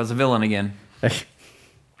shows up as a villain again.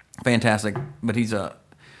 Fantastic, but I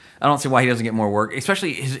don't see why he doesn't get more work.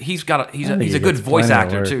 Especially he's a good voice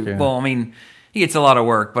actor too. Yeah. Well, I mean, he gets a lot of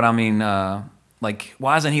work, but I mean, like,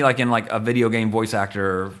 why isn't he like in like a video game voice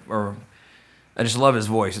actor or I just love his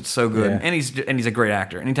voice. It's so good, and he's a great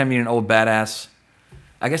actor. Anytime you need an old badass,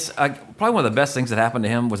 I guess probably one of the best things that happened to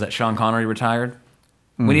him was that Sean Connery retired.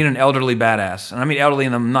 We need an elderly badass, and I mean elderly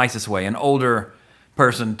in the nicest way, an older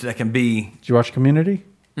person that can be. Did you watch Community?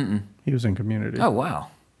 Mm-mm. He was in Community. Oh wow,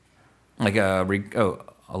 like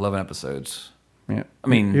 11 episodes. Yeah, I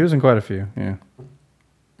mean he was in quite a few. Yeah,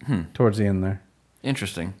 towards the end there.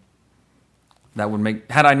 Interesting. That would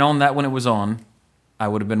make had I known that when it was on, I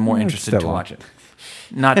would have been more interested to watch it.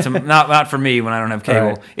 Not for me when I don't have cable.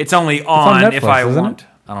 Right. It's only on Netflix, if I want.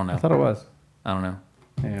 I don't know. I thought it was. I don't know.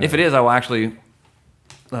 Yeah. If it is, I will actually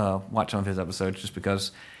watch some of his episodes just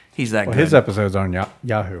because he's that good. His episodes are on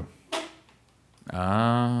Yahoo.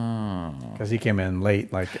 Oh. Because he came in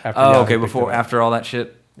late, like after. Oh, okay. After all that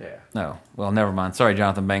shit. Yeah. No. Well, never mind. Sorry,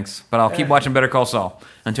 Jonathan Banks. But I'll keep watching Better Call Saul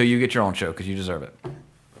until you get your own show because you deserve it.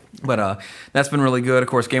 But that's been really good. Of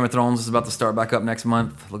course, Game of Thrones is about to start back up next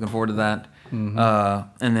month. Looking forward to that.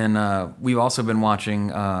 Mm-hmm. And then we've also been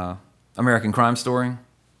watching American Crime Story.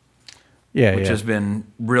 Which has been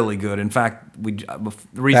really good. In fact, the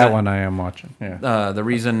reason that one I am watching. Yeah. The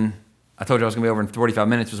reason I told you I was going to be over in 45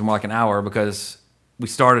 minutes was more like an hour because we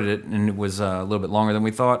started it and it was a little bit longer than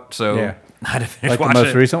we thought. So I had to finish watching it. The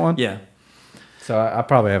most recent one? Yeah. So I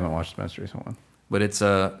probably haven't watched the most recent one. But it's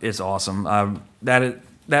awesome.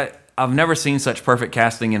 That I've never seen such perfect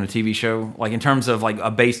casting in a TV show. Like in terms of like a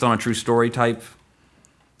based on a true story type.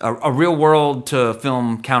 A real world to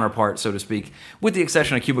film counterpart, so to speak, with the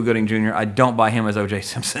exception of Cuba Gooding Jr. I don't buy him as O.J.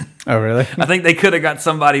 Simpson. Oh, really? I think they could have got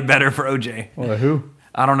somebody better for O.J. Well, who?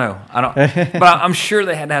 I don't know. But I'm sure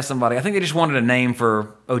they had to have somebody. I think they just wanted a name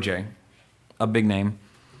for O.J., a big name.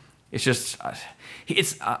 It's just,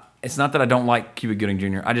 it's not that I don't like Cuba Gooding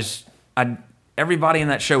Jr. Everybody in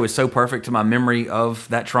that show is so perfect to my memory of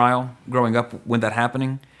that trial growing up with that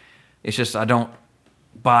happening. It's just I don't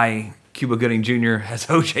buy Cuba Gooding Jr. as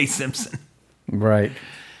O.J. Simpson. Right.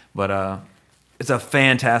 But it's a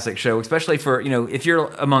fantastic show, especially for, if you're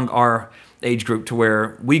among our age group to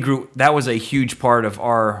where we grew, that was a huge part of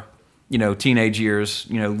our, teenage years,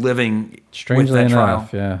 living strangely with that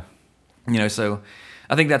enough, trial. Yeah. So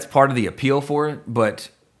I think that's part of the appeal for it, but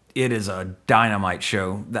it is a dynamite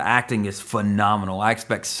show. The acting is phenomenal. I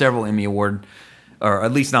expect several Emmy Award, or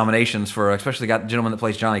at least nominations for, especially the gentleman that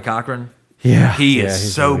plays Johnny Cochran. Yeah, he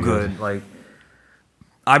is so really good. Like,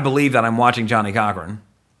 I believe that I'm watching Johnny Cochran.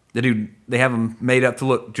 The dude, they have him made up to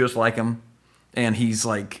look just like him, and he's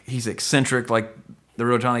eccentric like the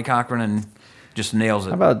real Johnny Cochran, and just nails it.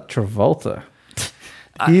 How about Travolta?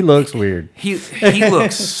 He looks weird. He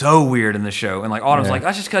looks so weird in the show, and like Autumn's like,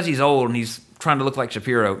 that's just because he's old and he's trying to look like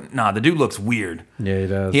Shapiro. Nah, the dude looks weird. Yeah, he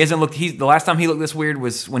does. He hasn't looked. The last time he looked this weird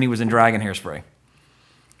was when he was in Dragon Hairspray,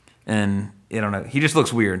 and I don't know. He just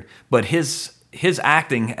looks weird, but his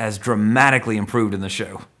acting has dramatically improved in the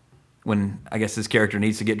show. When I guess his character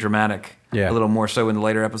needs to get dramatic, a little more so in the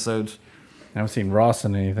later episodes. I haven't seen Ross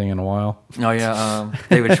in anything in a while. Oh yeah,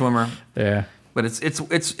 David Schwimmer. Yeah, but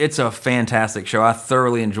it's a fantastic show. I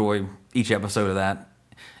thoroughly enjoy each episode of that,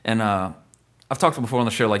 and I've talked before on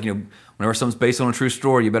the show, like whenever something's based on a true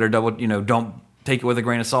story, you better don't take it with a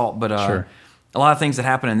grain of salt. But a lot of things that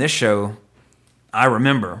happen in this show, I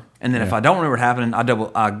remember. And then if I don't remember it happening,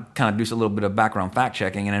 I kind of do a little bit of background fact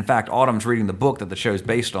checking. And in fact, Autumn's reading the book that the show's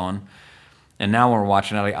based on. And now when we're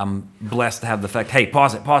watching it, I'm blessed to have the fact, hey,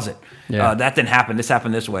 pause it. Yeah. That didn't happen. This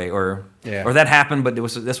happened this way. Or that happened, but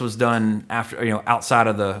this was done after, outside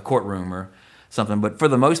of the courtroom or something. But for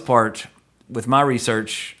the most part, with my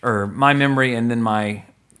research or my memory and then my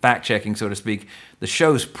fact checking, so to speak, the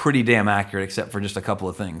show's pretty damn accurate except for just a couple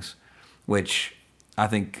of things, which I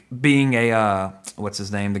think being a what's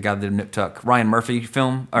his name, the guy that did Nip Tuck, Ryan Murphy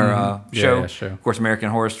film or show, of course, American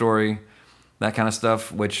Horror Story, that kind of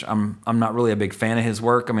stuff. Which I'm not really a big fan of his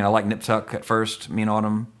work. I mean, I like Nip Tuck at first. Me and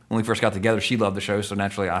Autumn, when we first got together, she loved the show, so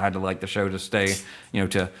naturally I had to like the show to stay,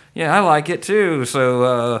 I like it too.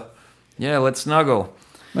 So let's snuggle.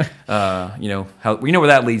 How we know where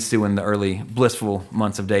that leads to in the early blissful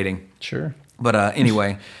months of dating. Sure. But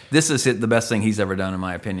anyway, this is the best thing he's ever done, in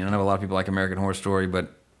my opinion. I know a lot of people like American Horror Story,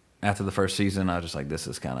 but after the first season, I was just like, this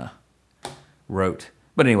is kind of rote.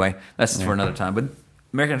 But anyway, that's for another time. But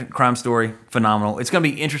American Crime Story, phenomenal. It's going to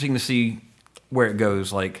be interesting to see where it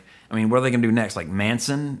goes. Like, I mean, what are they going to do next? Like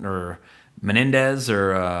Manson or Menendez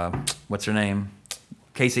or what's her name?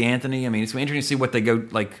 Casey Anthony. I mean, it's going to be interesting to see what they go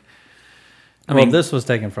like. I mean, this was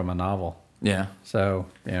taken from a novel. Yeah. So,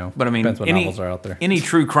 but I mean, depends what novels are out there. Any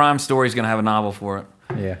true crime story is going to have a novel for it.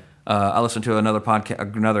 Yeah. I listened to another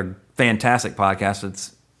podcast, another fantastic podcast.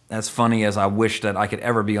 It's as funny as I wish that I could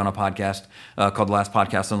ever be on a podcast called The Last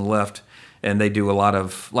Podcast on the Left, and they do a lot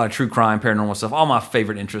of true crime, paranormal stuff. All my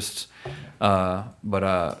favorite interests,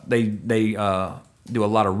 but they do a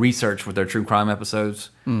lot of research with their true crime episodes,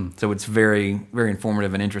 so it's very very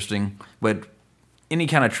informative and interesting. But any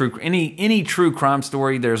kind of any true crime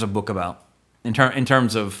story, there's a book about in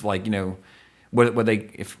terms of like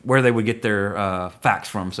where they would get their facts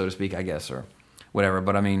from, so to speak, I guess, or whatever.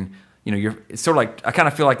 But I mean, it's sort of like I kind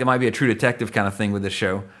of feel like there might be a True Detective kind of thing with this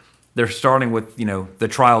show. They're starting with the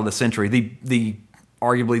trial of the century, the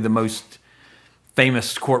arguably the most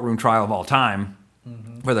famous courtroom trial of all time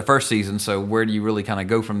for the first season. So where do you really kind of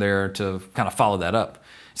go from there to kind of follow that up?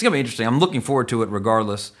 It's gonna be interesting. I'm looking forward to it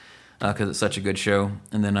regardless because it's such a good show.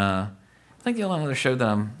 And then I think the only other show that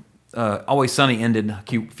I'm Always Sunny ended a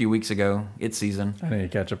few weeks ago, its season. I need to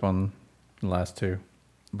catch up on the last two.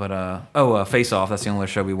 But Face Off, that's the only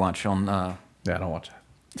show we watch on yeah, I don't watch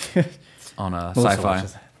that. on Melissa Sci-Fi.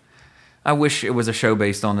 watches that. I wish it was a show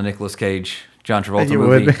based on the Nicolas Cage John Travolta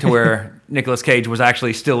movie to where Nicolas Cage was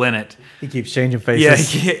actually still in it. He keeps changing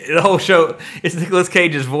faces. Yeah, the whole show it's Nicolas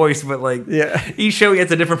Cage's voice, but like each show he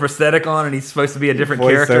has a different prosthetic on, and he's supposed to be a different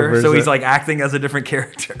character, so he's like acting as a different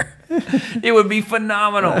character. It would be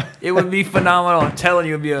phenomenal. It would be phenomenal. I'm telling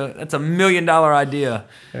you, that's $1 million idea.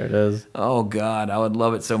 There it is. Oh God, I would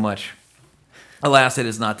love it so much. Alas, it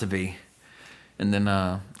is not to be. And then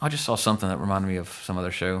I just saw something that reminded me of some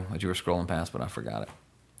other show as you were scrolling past, but I forgot it.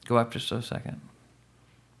 Go up just a second.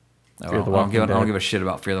 I don't give a shit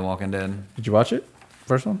about Fear the Walking Dead. Did you watch it?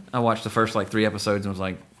 First one? I watched the first 3 episodes and was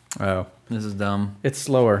like, oh, this is dumb. It's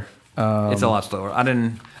slower. It's a lot slower.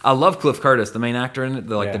 I love Cliff Curtis, the main actor in it,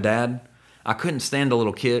 the dad. I couldn't stand the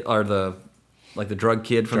little kid or the drug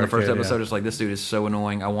kid from the first episode. It's like, this dude is so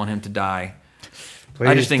annoying. I want him to die.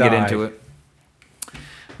 I just didn't get into it.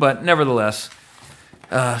 But nevertheless,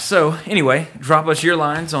 so anyway, drop us your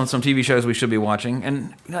lines on some TV shows we should be watching.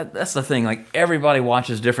 And that's the thing, like everybody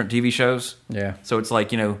watches different TV shows. Yeah. So it's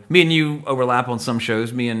like, me and you overlap on some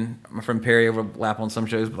shows. Me and my friend Perry overlap on some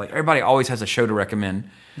shows. But like everybody always has a show to recommend.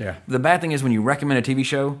 Yeah. The bad thing is when you recommend a TV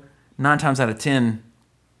show, 9 times out of 10,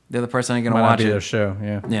 the other person ain't going to watch it. Their show,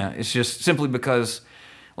 yeah. Yeah, it's just simply because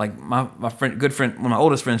like my good friend, one of my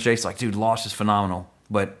oldest friends, Jake's like, dude, Lost is phenomenal.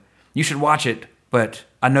 But you should watch it. But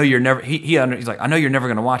I know you're never. He's like, I know you're never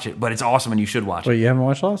going to watch it, but it's awesome and you should watch it. Wait, you haven't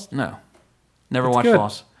watched Lost? No, never watched good.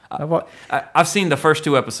 Lost. I've seen the first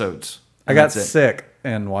 2 episodes. I got sick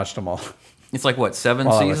and watched them all. It's like what, 7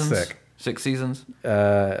 While seasons? I was sick. 6 seasons?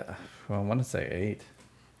 Well, I want to say 8.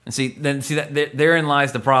 And see that therein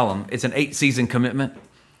lies the problem. It's an 8-season commitment,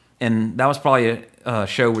 and that was probably a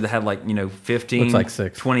show that had 15, Looks like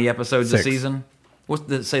 6. 20 episodes 6. a season. What's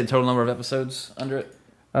the total number of episodes under it?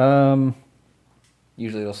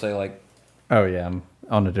 Usually it'll say oh yeah, I'm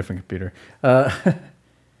on a different computer.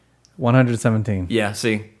 117. Yeah,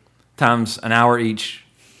 see, times an hour each,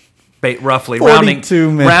 roughly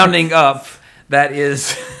 42 minutes. Rounding up. That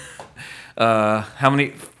is how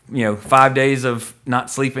many 5 days of not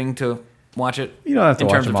sleeping to watch it. You don't have to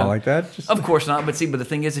watch them all like that. Of course not. But the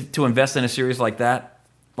thing is, to invest in a series like that,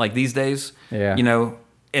 like these days, yeah,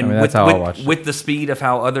 and that's how I watch it. With the speed of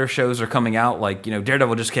how other shows are coming out, like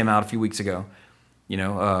Daredevil just came out a few weeks ago.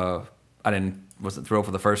 I wasn't thrilled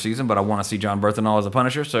for the first season, but I want to see John Berthenol as a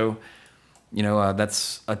Punisher, so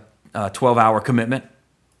that's a 12-hour commitment.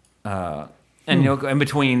 And in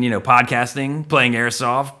between, podcasting, playing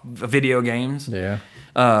airsoft, video games,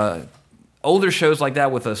 older shows like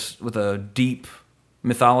that with a deep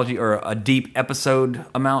mythology or a deep episode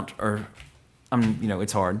amount, or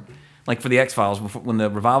it's hard. Like for the X-Files, when the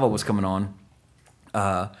revival was coming on,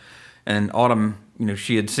 and Autumn.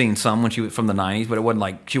 She had seen some when she was from the 90s, but it wasn't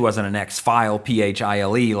like she wasn't an X-File,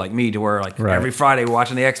 Phile like me, to where every Friday we're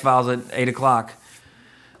watching the X-Files at 8 o'clock.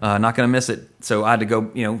 Not going to miss it. So I had to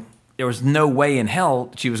go, there was no way in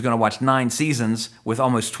hell she was going to watch 9 seasons with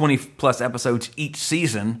almost 20-plus episodes each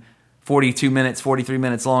season, 42 minutes, 43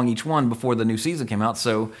 minutes long each one before the new season came out.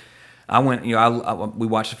 So I went, we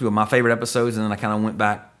watched a few of my favorite episodes, and then I kind of went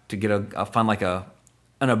back to find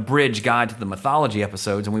an abridged guide to the mythology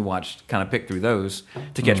episodes, and we picked through those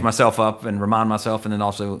to catch myself up and remind myself, and then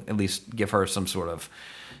also at least give her some sort of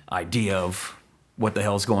idea of what the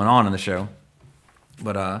hell's going on in the show.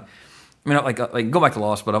 But I mean, like go back to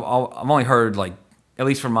Lost. But I've only heard like at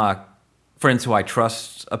least from my friends who I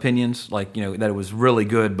trust opinions, like that it was really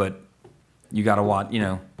good, but you got to watch.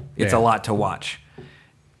 It's a lot to watch.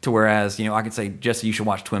 To whereas I could say, Jesse, you should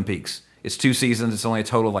watch Twin Peaks. It's 2 seasons. It's only a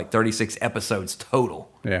total of like 36 episodes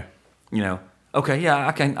total. Yeah. Okay, yeah,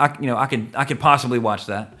 I can possibly watch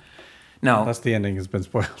that. No, Unless the ending has been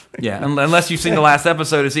spoiled. yeah, unless you've seen the last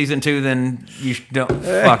episode of season 2, then you don't.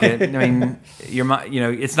 Fuck it. I mean,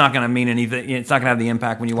 it's not going to mean anything. It's not going to have the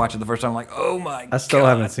impact when you watch it the first time. Like, oh my god. I still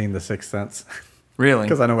haven't seen The Sixth Sense. Really?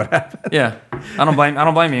 Because I know what happened. Yeah, I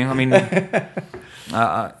don't blame you. I mean,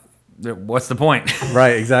 what's the point?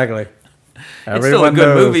 Right, exactly. It's still a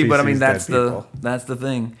good movie, but I mean that's the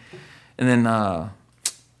thing. And then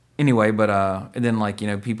anyway, but and then like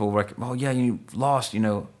people oh yeah, you Lost,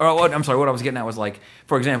 or I'm sorry, what I was getting at was like,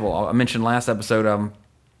 for example, I mentioned last episode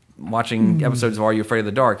watching episodes of Are You Afraid of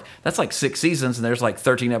the Dark. That's like 6 seasons, and there's like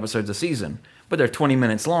 13 episodes a season, but they're 20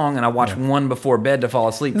 minutes long, and I watch one before bed to fall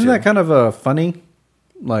asleep. Isn't that kind of a funny?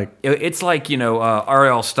 Like it's like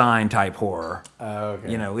R.L. Stein type horror. Oh,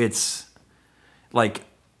 okay. It's like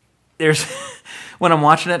there's when I'm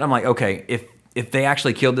watching it, I'm like, okay, if they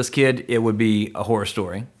actually killed this kid, it would be a horror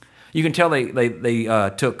story. You can tell they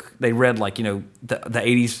read like the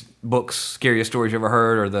 80s books, Scariest Stories You Ever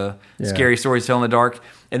Heard, or the Scary Stories to Tell in the Dark,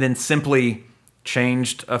 and then simply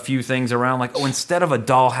changed a few things around. Like, instead of a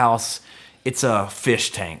dollhouse, it's a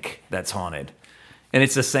fish tank that's haunted. And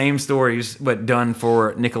it's the same stories, but done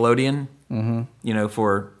for Nickelodeon,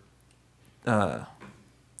 for 12,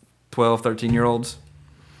 13-year-olds.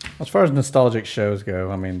 As far as nostalgic shows go,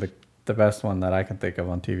 I mean, the best one that I can think of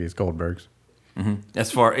on TV is Goldberg's.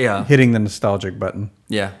 Mm-hmm. Hitting the nostalgic button.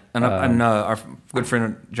 Yeah. And our good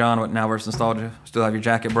friend John with Now vs. Nostalgia, still have your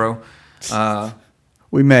jacket, bro.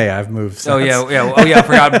 We may. I've moved since. Oh, yeah. I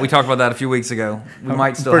forgot. We talked about that a few weeks ago. We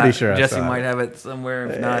might still pretty have sure Jesse might have it somewhere.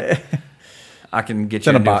 If not, I can get It's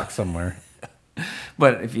you in a box somewhere.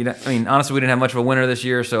 But if honestly, we didn't have much of a winter this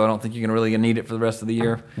year, so I don't think you're really gonna need it for the rest of the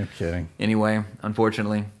year. You're kidding. Anyway,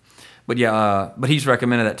 unfortunately, but but he's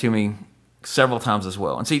recommended that to me several times as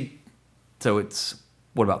well. And see, so it's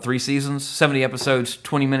what about 3 seasons, 70 episodes,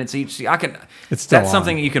 20 minutes each. See, It's still that's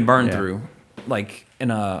something on. that you can burn through, like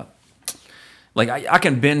I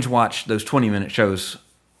can binge watch those 20-minute shows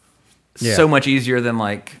so much easier than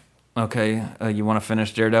like, okay, you want to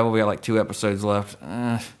finish Daredevil? We got like 2 episodes left.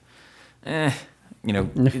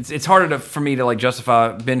 It's harder for me to like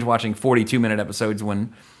justify binge watching 42-minute episodes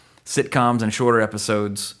when sitcoms and shorter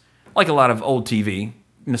episodes, like a lot of old TV,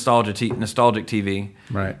 nostalgic TV,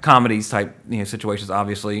 right, comedies type situations.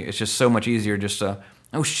 Obviously, it's just so much easier just to,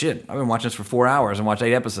 oh shit, I've been watching this for 4 hours and watched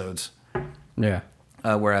 8 episodes. Yeah.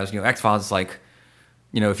 Whereas X-Files is like,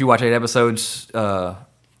 if you watch 8 episodes,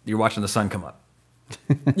 you're watching the sun come up.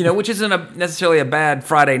 Which isn't necessarily a bad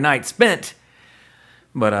Friday night spent.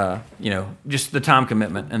 But just the time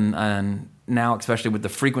commitment, and now especially with the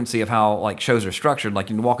frequency of how like shows are structured, like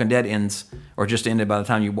Walking Dead ends or just ended by the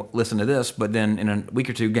time you listen to this, but then in a week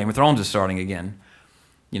or two, Game of Thrones is starting again.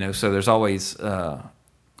 So there's always at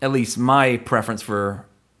least my preference for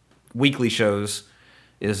weekly shows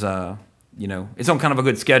is it's on kind of a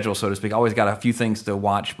good schedule, so to speak. I always got a few things to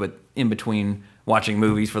watch, but in between watching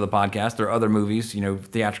movies for the podcast, there are other movies,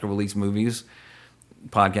 theatrical release movies.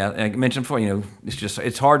 Podcast. And I mentioned before,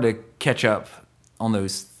 it's hard to catch up on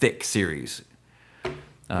those thick series.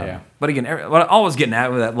 But again, what I was getting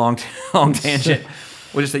at with that long tangent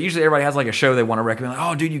was just that usually everybody has like a show they want to recommend. Like,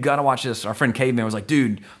 oh, dude, you got to watch this. Our friend Caveman was like,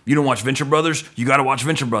 dude, you don't watch Venture Brothers? You got to watch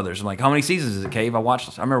Venture Brothers. I'm like, how many seasons is it, Cave? I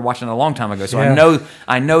remember watching it a long time ago, so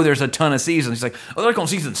I know there's a ton of seasons. He's like, oh, they're like on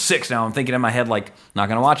season 6 now. I'm thinking in my head like, not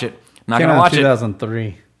gonna watch it. Not Came gonna out watch in it.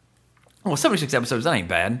 2003. Well, 76 episodes, that ain't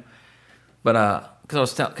bad. But because I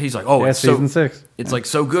was telling, he's like, oh, Yeah, it's season 6. It's like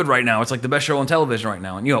so good right now. It's like the best show on television right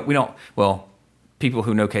now. And we don't. Well, people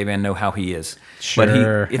who know Caveman know how he is. Sure. But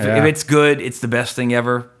if it's good, it's the best thing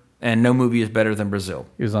ever. And no movie is better than Brazil.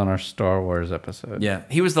 He was on our Star Wars episode. Yeah,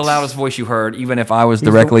 he was the loudest voice you heard, even if I was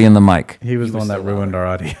directly in the mic. He was the one that ruined our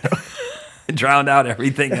audio. Drowned out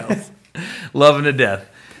everything else. Love him to death.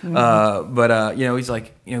 But he's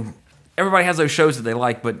like, everybody has those shows that they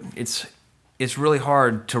like, but it's really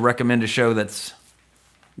hard to recommend a show that's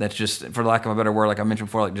just, for lack of a better word, like I mentioned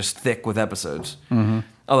before, like just thick with episodes. Mm-hmm.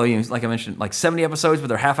 Although, like I mentioned, like 70 episodes, but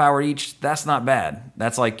they're half hour each. That's not bad.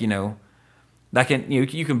 That's like, that can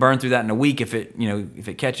you can burn through that in a week if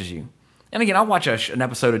it catches you. And again, I'll watch an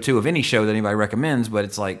episode or 2 of any show that anybody recommends, but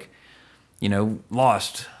it's like,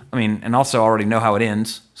 Lost. I mean, and also I already know how it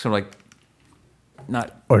ends. Sort of like,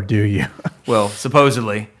 not. Or do you? Well,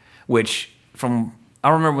 supposedly, which I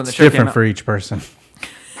remember when the It's show came different out. for each person.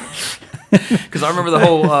 Because I remember the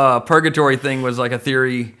whole purgatory thing was like a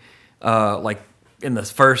theory, like in the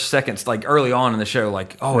first seconds, like early on in the show,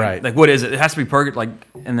 like, oh, Right. like what is it? It has to be purgatory, like,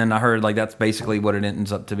 and then I heard like that's basically what it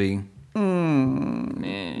ends up to be. I don't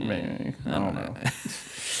know.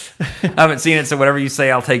 I haven't seen it, so whatever you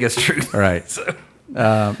say, I'll take as truth. Right. So,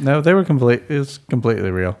 No, they were complete. It was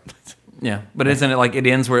completely real. yeah, but isn't it like it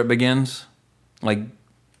ends where it begins? Like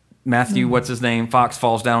Matthew, what's his name? Fox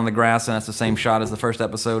falls down on the grass, and that's the same shot as the first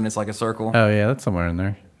episode, and it's like a circle. Oh yeah, that's somewhere in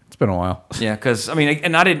there. It's been a while. Yeah, because I mean,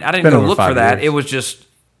 and I didn't been go over look for 5 that. years. It was just,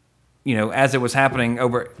 you know, as it was happening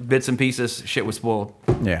over bits and pieces, shit was spoiled.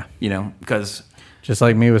 Yeah. You know, because Just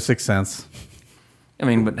like me with Sixth Sense. I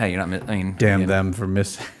mean, but hey, you're not. I mean, Damn yeah. them for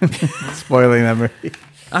spoiling that movie.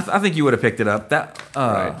 I think you would have picked it up. That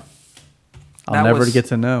Right. I'll that never was- get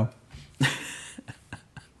to know.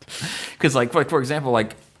 because like for example,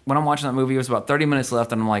 like when I'm watching that movie, it was about 30 minutes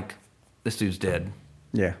left, and I'm like, this dude's dead.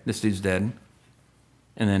 Yeah. This dude's dead.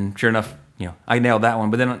 And then, sure enough, you know, I nailed that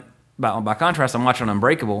one. But then, by contrast, I'm watching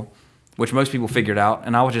Unbreakable, which most people figured out,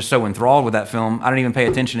 and I was just so enthralled with that film, I didn't even pay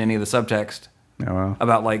attention to any of the subtext Oh, well.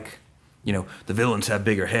 about, like, you know, the villains have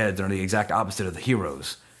bigger heads and are the exact opposite of the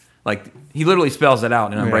heroes. Like, he literally spells that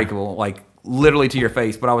out in Unbreakable, like, literally to your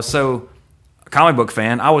face. But I was so a comic book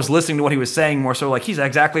fan, I was listening to what he was saying more so like, he's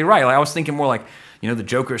exactly right. Like, I was thinking more like, you know, the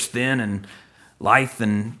Joker's thin and lithe,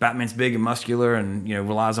 and Batman's big and muscular and, you know,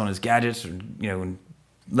 relies on his gadgets, and, you know, and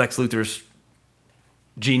Lex Luthor's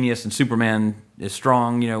genius and Superman is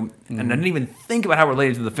strong, you know, and I didn't even think about how it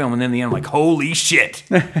related to the film, and then in the end, I'm like, holy shit.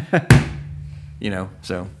 You know,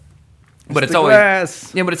 so. But it's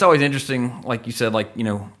always, yeah, but it's always interesting, like you said, like, you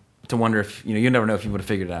know, to wonder if, you know, you never know if you would have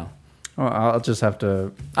figured it out. Well, I'll just have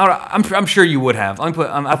to I'm sure you would have. I think put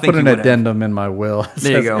you an would have. addendum in my will. It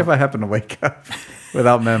There you says, go. If I happen to wake up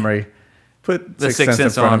without memory, put The Sixth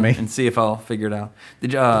Sense in front of me. and see if I'll figure it out.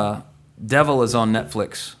 Did you, Devil is on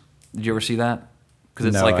Netflix. Did you ever see that? Because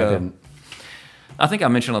it's No, like I didn't. I think I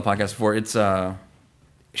mentioned on the podcast before. It's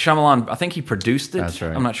Shyamalan. I think he produced it. That's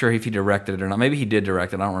right. I'm not sure if he directed it or not. Maybe he did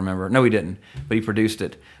direct it. I don't remember. No, he didn't. But he produced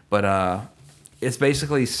it. But it's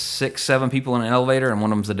basically 6-7 people in an elevator, and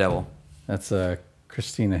one of them's the devil. That's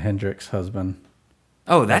Christina Hendricks' husband.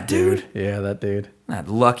 Oh, that dude. Yeah, that dude. That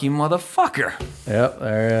lucky motherfucker. Yep,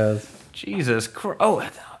 there he is. Jesus Christ. Oh,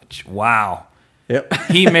 wow. Yep.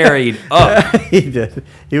 He married up. He did.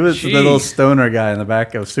 He was the little Jeez. stoner guy in the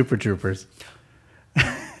back of Super Troopers.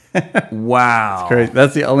 Wow. Crazy.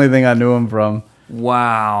 That's the only thing I knew him from.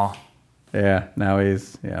 Wow. Yeah, now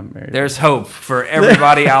he's married. There's hope for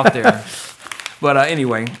everybody out there. But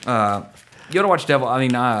anyway, you ought to watch Devil. I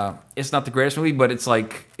mean, it's not the greatest movie, but it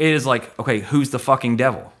is like, okay, who's the fucking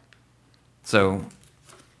devil? So,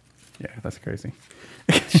 Yeah, that's crazy.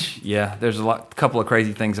 yeah, there's couple of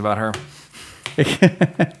crazy things about her.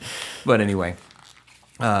 But anyway,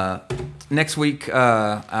 next week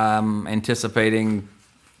I'm anticipating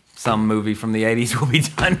some movie from the 80s will be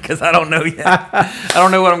done because I don't know yet. I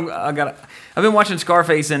don't know what I've been watching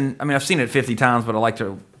Scarface, and I mean I've seen it 50 times, but I like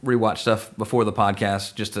to rewatch stuff before the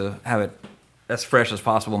podcast just to have it as fresh as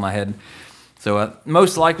possible in my head. So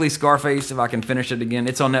most likely Scarface, if I can finish it again.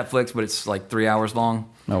 It's on Netflix, but it's like 3 hours long.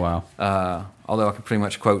 Oh, wow. Although I can pretty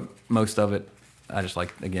much quote most of it. I just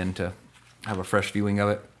like, again, to have a fresh viewing of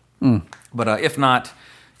it. But if not,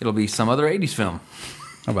 it'll be some other 80s film.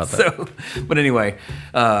 How about that? So, but anyway,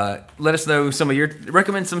 let us know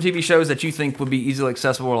recommend some TV shows that you think would be easily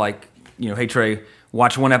accessible. Like, you know, hey Trey,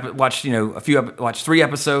 watch 3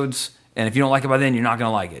 episodes, and if you don't like it by then, you're not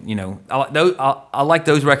gonna like it. You know, I like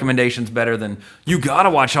those recommendations better than you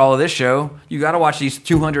gotta watch all of this show. You gotta watch these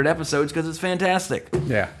 200 episodes because it's fantastic.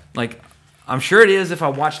 Yeah. Like, I'm sure it is if I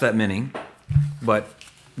watch that many, but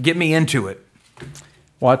get me into it.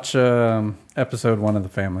 Watch episode 1 of The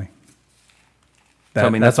Family. So, I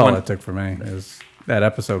mean, that's that's all one- it took for me. Is that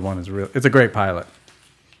episode 1 is real? It's a great pilot.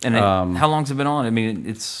 And how long's it been on? I mean,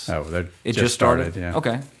 it's It just started. Yeah.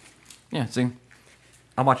 Okay. Yeah. See,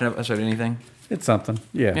 I'll watch an episode of anything. It's something.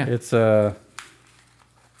 Yeah. Yeah. It's yeah.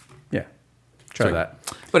 Try Sweet. that.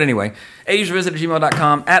 But anyway,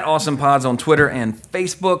 80srevisit@gmail.com, @AwesomePods on Twitter and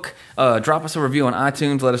Facebook. Drop us a review on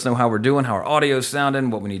iTunes. Let us know how we're doing, how our audio's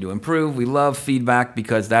sounding, what we need to improve. We love feedback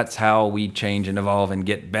because that's how we change and evolve and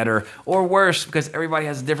get better or worse, because everybody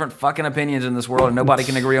has different fucking opinions in this world and nobody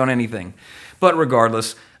can agree on anything. But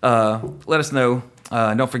regardless, let us know.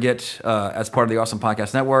 And don't forget, as part of the Awesome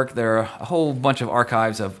Podcast Network, there are a whole bunch of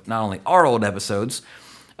archives of not only our old episodes,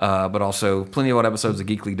 but also plenty of old episodes of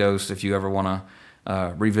Geekly Dose if you ever want to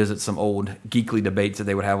revisit some old geekly debates that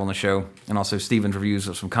they would have on the show. And also Steven's reviews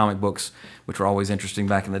of some comic books, which were always interesting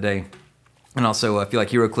back in the day. And also, if you like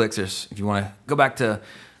HeroClix, if you want to go back to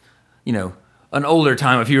an older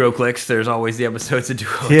time of HeroClix, there's always the episodes of Duo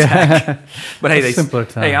Attack. But hey, simpler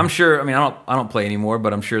time. Hey, I'm sure. I mean, I don't play anymore,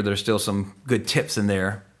 but I'm sure there's still some good tips in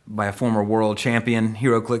there by a former world champion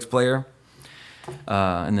HeroClix player.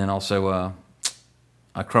 And then also,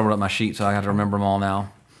 I crumbled up my sheet, so I have to remember them all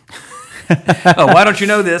now. Oh, why don't you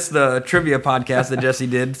know this? The trivia podcast that Jesse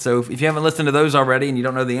did. So if you haven't listened to those already and you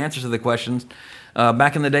don't know the answers to the questions,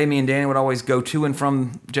 back in the day, me and Danny would always go to and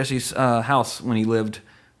from Jesse's house when he lived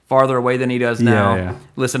farther away than he does now,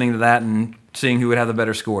 listening to that and seeing who would have the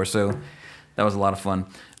better score. So that was a lot of fun.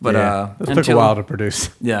 But it took a while to produce.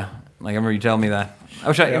 Yeah, like I remember you telling me that.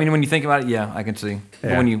 I mean, when you think about it, I can see.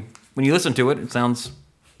 Yeah. But when you listen to it, it sounds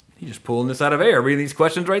you're just pulling this out of air, reading these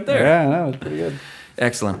questions right there. Yeah, no, it's pretty good.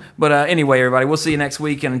 Excellent. But anyway, everybody, we'll see you next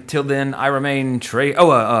week. And until then, I remain Trey.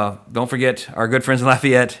 Oh, don't forget our good friends in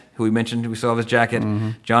Lafayette, who we mentioned. We still have his jacket.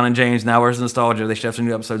 Mm-hmm. John and James, Now Where's the Nostalgia? They should have some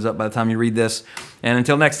new episodes up by the time you read this. And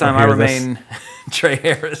until next time, I remain Trey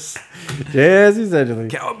Harris. Jesse Sedgley.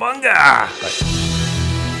 Cowabunga! Bye.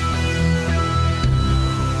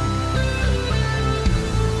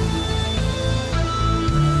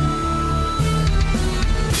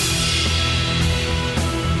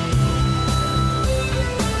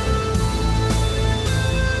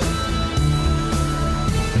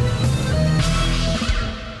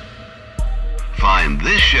 Find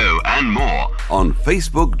this show and more on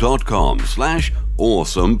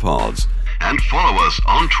Facebook.com/AwesomePods and follow us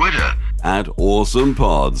on Twitter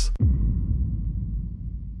 @AwesomePods.